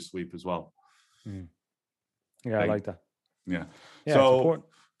quantity with sleep as well. Yeah, I like that. Yeah. Yeah, so it's important.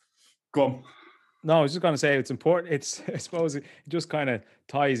 Go on. No, I was just going to say it's important. I suppose it just kind of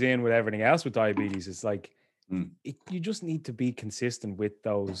ties in with everything else with diabetes. It's like you just need to be consistent with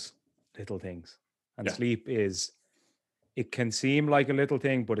those little things. And sleep it can seem like a little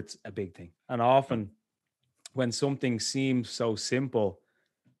thing, but it's a big thing. And often when something seems so simple,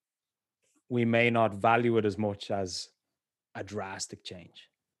 we may not value it as much as a drastic change.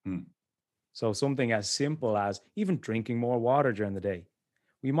 So something as simple as even drinking more water during the day,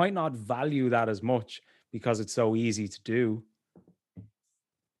 we might not value that as much because it's so easy to do,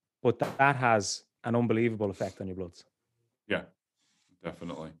 but that has an unbelievable effect on your bloods. Yeah,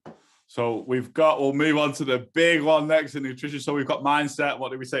 definitely. So we'll move on to the big one next in nutrition. So we've got mindset.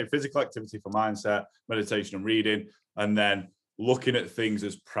 What did we say? Physical activity for mindset, meditation and reading, and then looking at things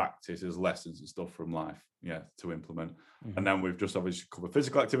as practice, as lessons and stuff from life, to implement. And then we've just obviously covered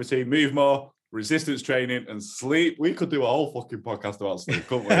physical activity, move more, resistance training, and sleep. We could do a whole fucking podcast about sleep,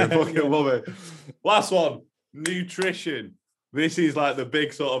 couldn't we? I fucking love it. Last one, nutrition. This is like the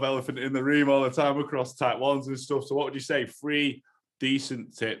big sort of elephant in the room all the time across type 1s and stuff. So what would you say? 3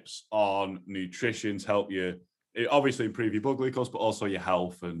 decent tips on nutrition to help you obviously improve your blood glucose, but also your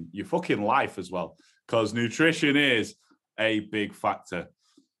health and your fucking life as well. Because nutrition is a big factor,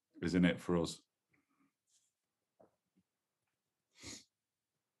 isn't it, for us?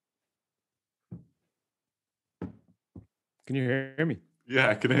 Can you hear me? Yeah,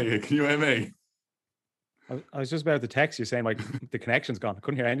 I can hear you. Can you hear me? I was just about to text you saying, like, the connection's gone. I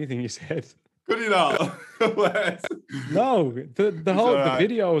couldn't hear anything you said. Could you not? No, the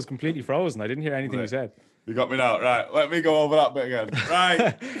video was completely frozen. I didn't hear anything you said. You got me now. Right, let me go over that bit again.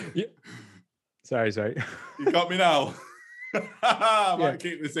 Right. Sorry. You got me now. I might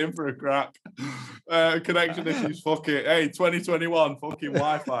keep this in for a crack. Connection issues, fuck it. Hey, 2021, fucking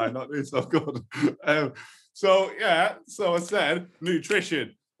Wi-Fi, not doing so good. So I said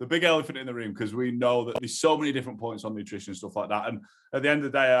nutrition, the big elephant in the room, because we know that there's so many different points on nutrition and stuff like that. And at the end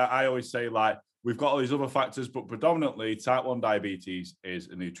of the day, I always say, like, we've got all these other factors, but predominantly type 1 diabetes is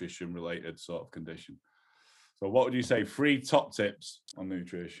a nutrition related sort of condition. So what would you say? 3 top tips on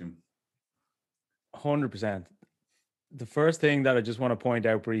nutrition? 100%. the first thing that I just want to point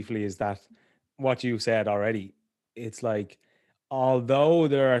out briefly is that what you said already, it's like, although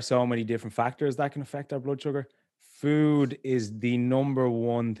there are so many different factors that can affect our blood sugar, food is the number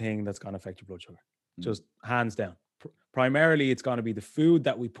one thing that's going to affect your blood sugar, just hands down. Primarily, it's going to be the food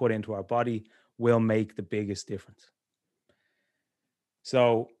that we put into our body will make the biggest difference.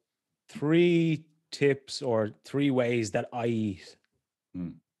 So 3 tips or 3 ways that I eat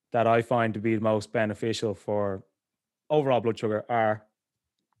that I find to be the most beneficial for overall blood sugar are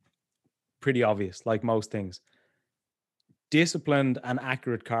pretty obvious, like most things. Disciplined and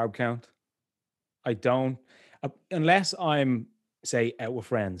accurate carb count. I don't, unless I'm, say, out with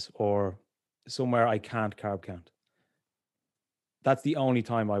friends or somewhere I can't carb count. That's the only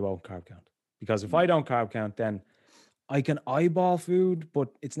time I won't carb count. Because if I don't carb count, then I can eyeball food, but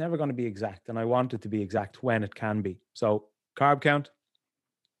it's never going to be exact. And I want it to be exact when it can be. So carb count.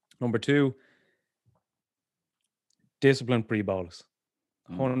 Number 2, disciplined pre-bolus.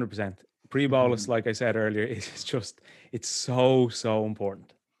 100%. Pre-bolus, like I said earlier, is just, it's so, so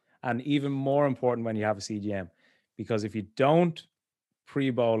important. And even more important when you have a CGM. Because if you don't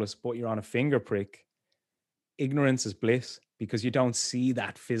pre-bolus, but you're on a finger prick, ignorance is bliss, because you don't see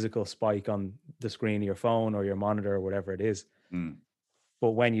that physical spike on the screen of your phone or your monitor or whatever it is. But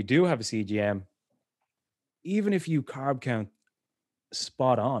when you do have a CGM, even if you carb count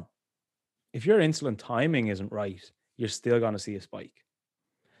spot on, if your insulin timing isn't right, you're still going to see a spike.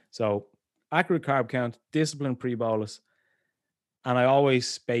 So accurate carb count, disciplined pre-bolus, and I always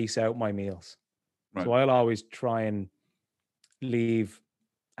space out my meals. Right. So I'll always try and leave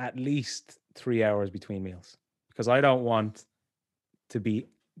at least 3 hours between meals, because I don't want to be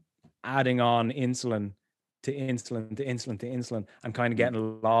adding on insulin to insulin to insulin to insulin and kind of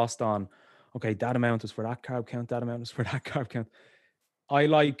getting lost on, okay, that amount is for that carb count, that amount is for that carb count. I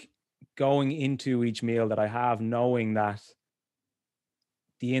like going into each meal that I have knowing that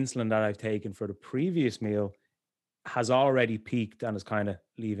the insulin that I've taken for the previous meal has already peaked and is kind of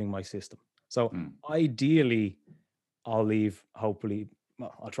leaving my system. So ideally, I'll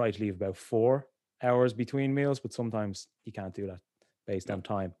try to leave about 4 hours between meals, but sometimes you can't do that based on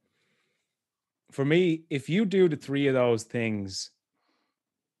time. For me, if you do the 3 of those things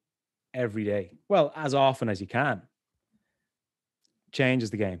every day, well, as often as you can, changes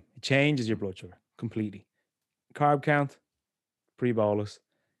the game. It changes your blood sugar completely. Carb count, pre-bolus,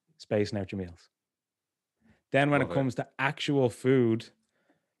 spacing out your meals. Then when it comes to actual food,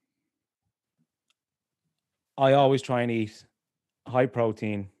 I always try and eat high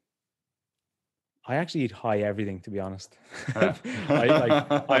protein. I actually eat high everything, to be honest.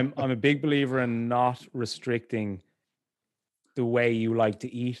 I'm a big believer in not restricting the way you like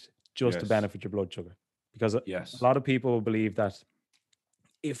to eat just to benefit your blood sugar. Because a lot of people believe that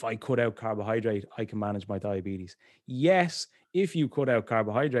if I cut out carbohydrate, I can manage my diabetes. Yes, if you cut out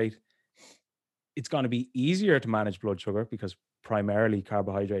carbohydrate, it's going to be easier to manage blood sugar because primarily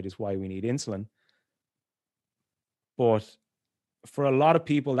carbohydrate is why we need insulin. But for a lot of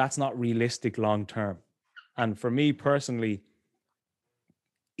people, that's not realistic long term. And for me personally,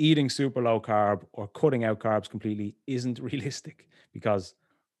 eating super low carb or cutting out carbs completely isn't realistic, because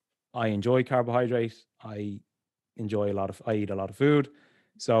I enjoy carbohydrate. I eat a lot of food.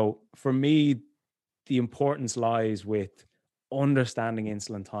 So for me, the importance lies with understanding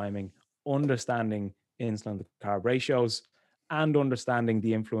insulin timing, understanding insulin to carb ratios, and understanding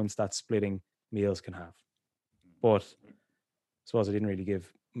the influence that splitting meals can have. But I suppose I didn't really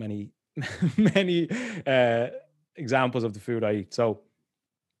give many examples of the food I eat. So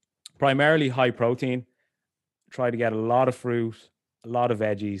primarily high protein, try to get a lot of fruit, a lot of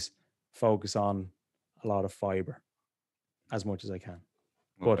veggies, focus on a lot of fiber as much as I can.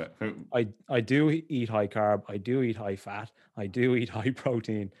 But I do eat high carb, I do eat high fat, I do eat high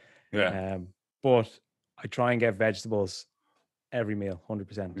protein. But I try and get vegetables every meal,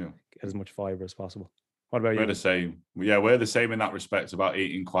 100%. Get as much fiber as possible. What about you? We're the same. Yeah, we're the same in that respect about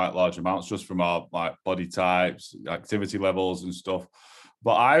eating quite large amounts just from our like body types, activity levels and stuff.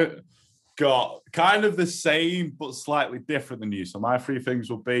 But I got kind of the same but slightly different than you. So my 3 things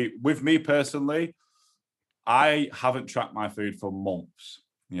would be, with me personally, I haven't tracked my food for months.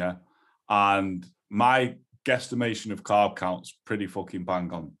 Yeah. And my guesstimation of carb count's pretty fucking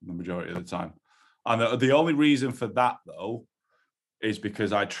bang on the majority of the time. And the only reason for that, though, is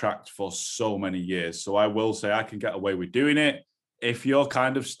because I tracked for so many years. So I will say I can get away with doing it. If you're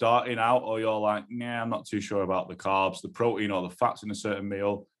kind of starting out or you're like, nah, I'm not too sure about the carbs, the protein or the fats in a certain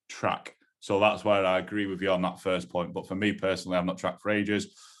meal, track. So that's where I agree with you on that first point. But for me personally, I've not tracked for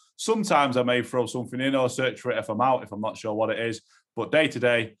ages. Sometimes I may throw something in or search for it if I'm out, if I'm not sure what it is. But day to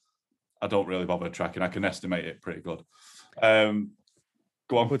day, I don't really bother tracking. I can estimate it pretty good.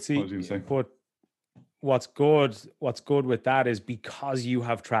 Go on. But see, but what's good with that is because you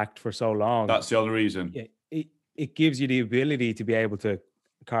have tracked for so long. That's the only reason. It gives you the ability to be able to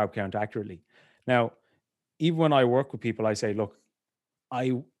carb count accurately. Now, even when I work with people, I say, look,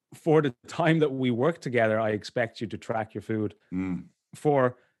 for the time that we work together, I expect you to track your food.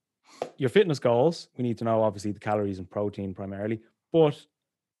 For your fitness goals, we need to know obviously the calories and protein primarily, but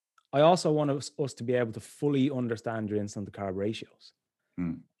I also want us to be able to fully understand your insulin to carb ratios.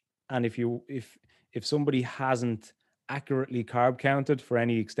 And if somebody hasn't accurately carb counted for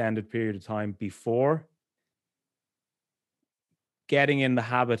any extended period of time before, getting in the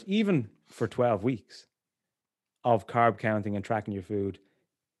habit, even for 12 weeks, of carb counting and tracking your food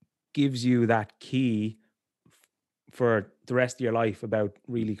gives you that key for the rest of your life about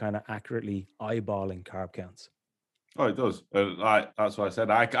really kind of accurately eyeballing carb counts. Oh, it does. That's what I said.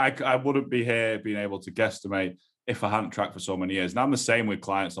 I wouldn't be here being able to guesstimate if I hadn't tracked for so many years. And I'm the same with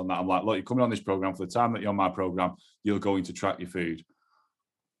clients on that. I'm like, look, you're coming on this program. For the time that you're on my program, you're going to track your food.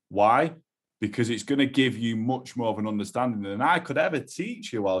 Why? Because it's going to give you much more of an understanding than I could ever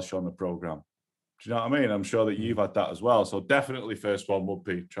teach you whilst you're on the program. Do you know what I mean? I'm sure that you've had that as well. So definitely first one would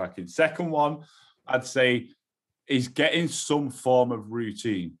be tracking. Second one, I'd say, is getting some form of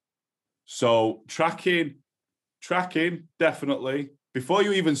routine. So tracking, definitely. Before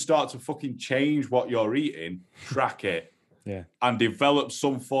you even start to fucking change what you're eating, track it. Yeah. And develop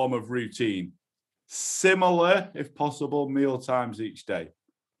some form of routine. Similar, if possible, meal times each day.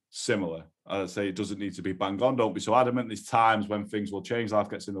 Similar. I'd say it doesn't need to be bang on. Don't be so adamant. There's times when things will change, life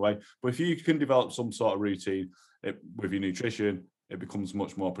gets in the way. But if you can develop some sort of routine with your nutrition, it becomes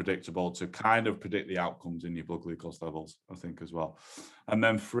much more predictable to kind of predict the outcomes in your blood glucose levels, I think, as well. And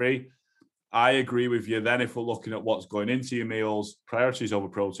then 3, I agree with you. Then if we're looking at what's going into your meals, priorities over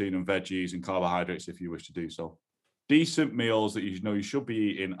protein and veggies and carbohydrates, if you wish to do so. Decent meals that you know you should be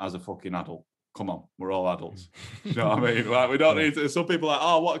eating as a fucking adult. Come on, we're all adults. You know what I mean? Like, we don't need to. Some people are like,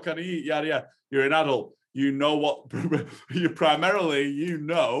 oh, what can I eat? Yeah. You're an adult. You know what? You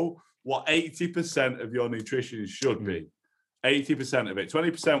know what 80% of your nutrition should be. 80% of it.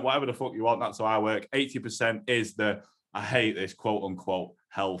 20%, whatever the fuck you want. That's how I work. 80% is I hate this, quote unquote,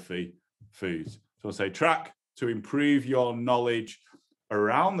 healthy foods. So I say track to improve your knowledge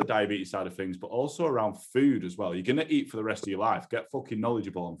around the diabetes side of things, but also around food as well. You're going to eat for the rest of your life. Get fucking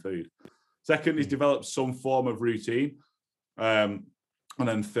knowledgeable on food. Second is develop some form of routine. And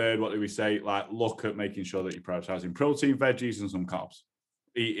then third, what do we say? Like, look at making sure that you're prioritizing protein, veggies, and some carbs.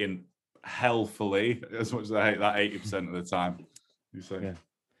 Eating healthily, as much as I hate that 80% of the time. You say.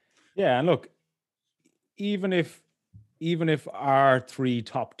 Yeah. And look, even if our 3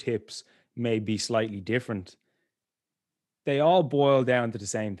 top tips may be slightly different, they all boil down to the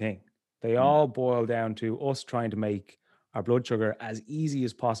same thing. They all boil down to us trying to make our blood sugar as easy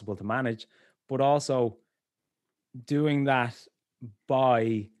as possible to manage, but also doing that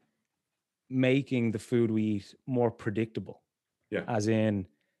by making the food we eat more predictable. Yeah. As in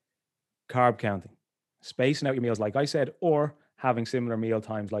carb counting, spacing out your meals, like I said, or having similar meal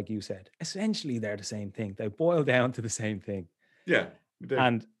times, like you said. Essentially, they're the same thing. They boil down to the same thing. Yeah.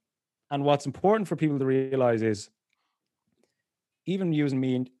 And what's important for people to realize is, even using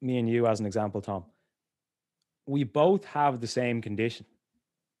me and you as an example, Tom, we both have the same condition.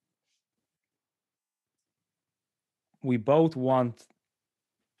 We both want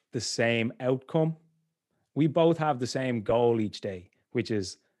the same outcome. We both have the same goal each day, which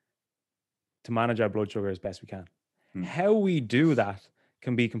is to manage our blood sugar as best we can. How we do that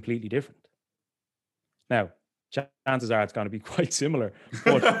can be completely different. Now, chances are it's going to be quite similar,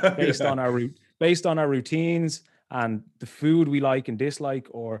 but based on our routines and the food we like and dislike,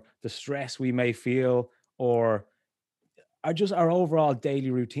 or the stress we may feel, or our overall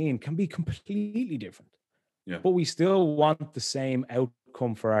daily routine can be completely different. Yeah. But we still want the same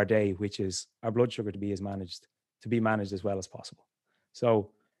outcome for our day, which is our blood sugar to be managed as well as possible.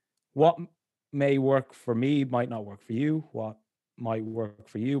 So what may work for me might not work for you. What might work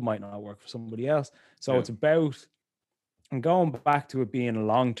for you might not work for somebody else. So it's about, and going back to it being a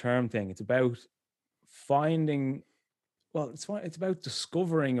long-term thing, it's about it's about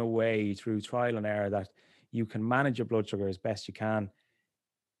discovering a way through trial and error that you can manage your blood sugar as best you can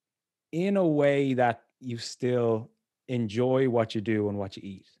in a way that you still enjoy what you do and what you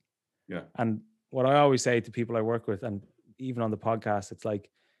eat. Yeah. And what I always say to people I work with, and even on the podcast, it's like,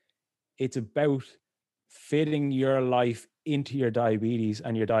 it's about fitting your life into your diabetes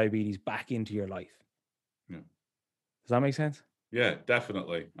and your diabetes back into your life. Yeah. Does that make sense? Yeah,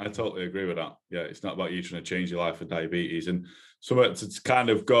 definitely. I totally agree with that. Yeah, it's not about you trying to change your life for diabetes. And so to kind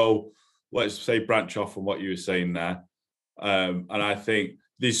of go let's say branch off from what you were saying there. And I think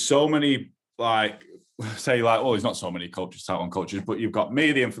there's so many, like, say like, oh, there's not so many coaches, Type 1 coaches, but you've got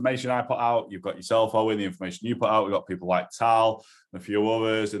me, the information I put out, you've got yourself, Owen, the information you put out, we've got people like Tal and a few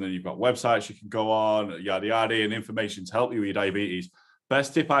others, and then you've got websites you can go on, yada, yada, and information to help you with your diabetes.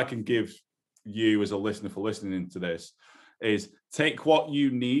 Best tip I can give you as a listener for listening to this is take what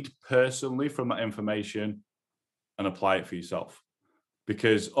you need personally from that information and apply it for yourself.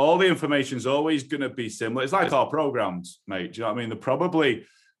 Because all the information is always going to be similar. It's like our programs, mate. Do you know what I mean? They're probably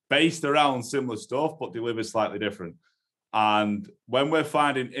based around similar stuff, but delivered slightly different. And when we're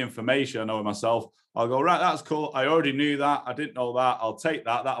finding information, I know myself, I'll go, right, that's cool. I already knew that. I didn't know that. I'll take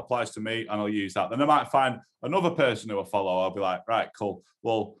that. That applies to me, and I'll use that. Then I might find another person who I follow. I'll be like, right, cool.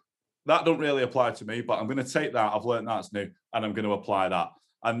 Well, that don't really apply to me, but I'm going to take that. I've learned that's new, and I'm going to apply that.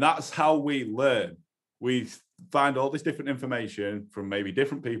 And that's how we learn. We find all this different information from maybe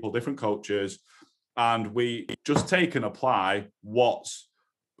different people, different coaches, and we just take and apply what's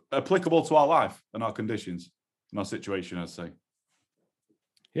applicable to our life and our conditions and our situation, I'd say.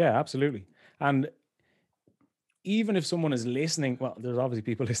 Yeah, absolutely. And even if someone is listening, well, there's obviously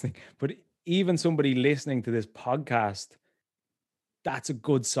people listening, but even somebody listening to this podcast, that's a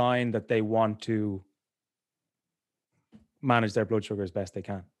good sign that they want to manage their blood sugar as best they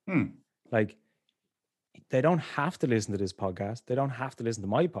can. Like, they don't have to listen to this podcast. They don't have to listen to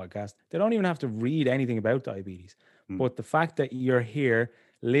my podcast. They don't even have to read anything about diabetes. But the fact that you're here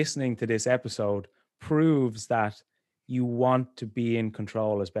listening to this episode proves that you want to be in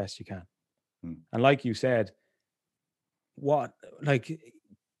control as best you can. And like you said, we're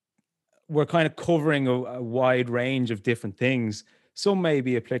kind of covering a wide range of different things. Some may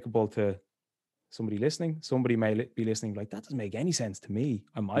be applicable to somebody listening. Somebody may be listening like, that doesn't make any sense to me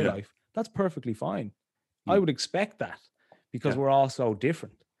in my life. That's perfectly fine. I would expect that because we're all so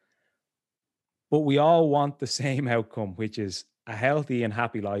different. But we all want the same outcome, which is a healthy and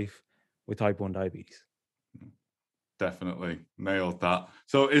happy life with Type 1 diabetes. Definitely nailed that.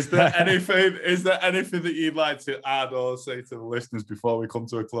 So is there anything that you'd like to add or say to the listeners before we come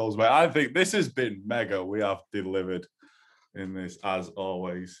to a close, mate? I think this has been mega. We have delivered in this, as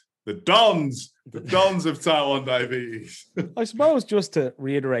always. The dons of Type 1 diabetes. I suppose just to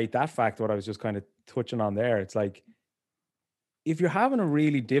reiterate that fact, what I was just kind of touching on there, it's like, if you're having a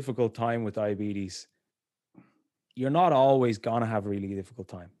really difficult time with diabetes, you're not always going to have a really difficult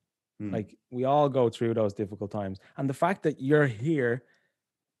time. Like, we all go through those difficult times. And the fact that you're here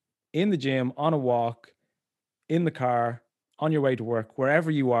in the gym, on a walk, in the car, on your way to work, wherever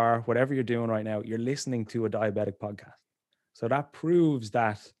you are, whatever you're doing right now, you're listening to a diabetic podcast. So that proves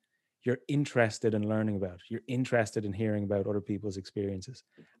that you're interested in learning about it. You're interested in hearing about other people's experiences.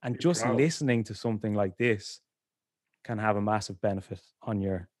 And just listening to something like this can have a massive benefit on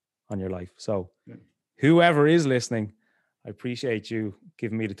your life. So whoever is listening, I appreciate you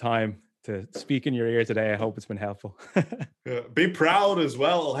giving me the time to speak in your ear today. I hope it's been helpful. Be proud as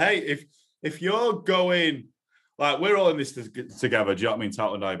well. Hey, if you're going, like, we're all in this together, do you know what I mean?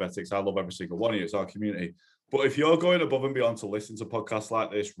 Type 1 diabetics. I love every single one of you. It's our community. But if you're going above and beyond to listen to podcasts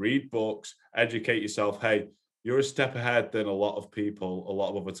like this, read books, educate yourself, hey, you're a step ahead than a lot of people, a lot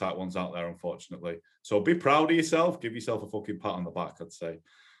of other Type 1s out there, unfortunately. So be proud of yourself. Give yourself a fucking pat on the back, I'd say.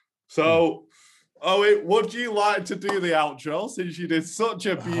 So, Owen, would you like to do the outro since you did such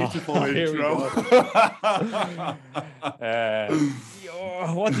a beautiful intro?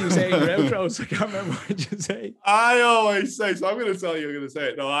 What do you say in your outros? I can't remember what you say. I always say, so I'm going to tell you, I'm going to say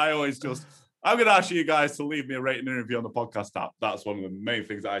it. No, I'm going to ask you guys to leave me a rating and review on the podcast app. That's one of the main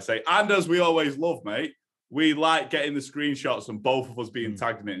things that I say. And as we always love, mate, we like getting the screenshots and both of us being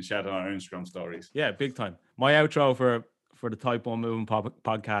tagged in it and shared on our Instagram stories. Yeah, big time. My outro for the Type 1 Movement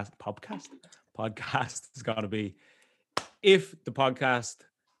podcast is going to be, if the podcast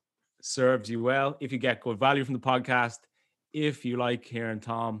serves you well, if you get good value from the podcast, if you like hearing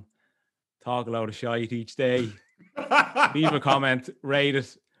Tom talk a load of shite each day, leave a comment, rate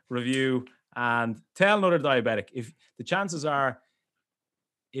it, review, and tell another diabetic. If the chances are,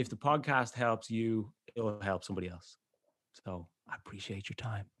 if the podcast helps you, it will help somebody else. So I appreciate your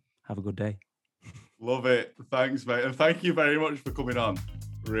time. Have a good day. Love it. Thanks, mate. And thank you very much for coming on.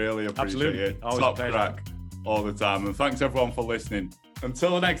 Really appreciate it. Always top crack all the time. And thanks everyone for listening.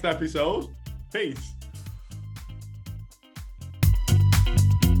 Until the next episode, peace.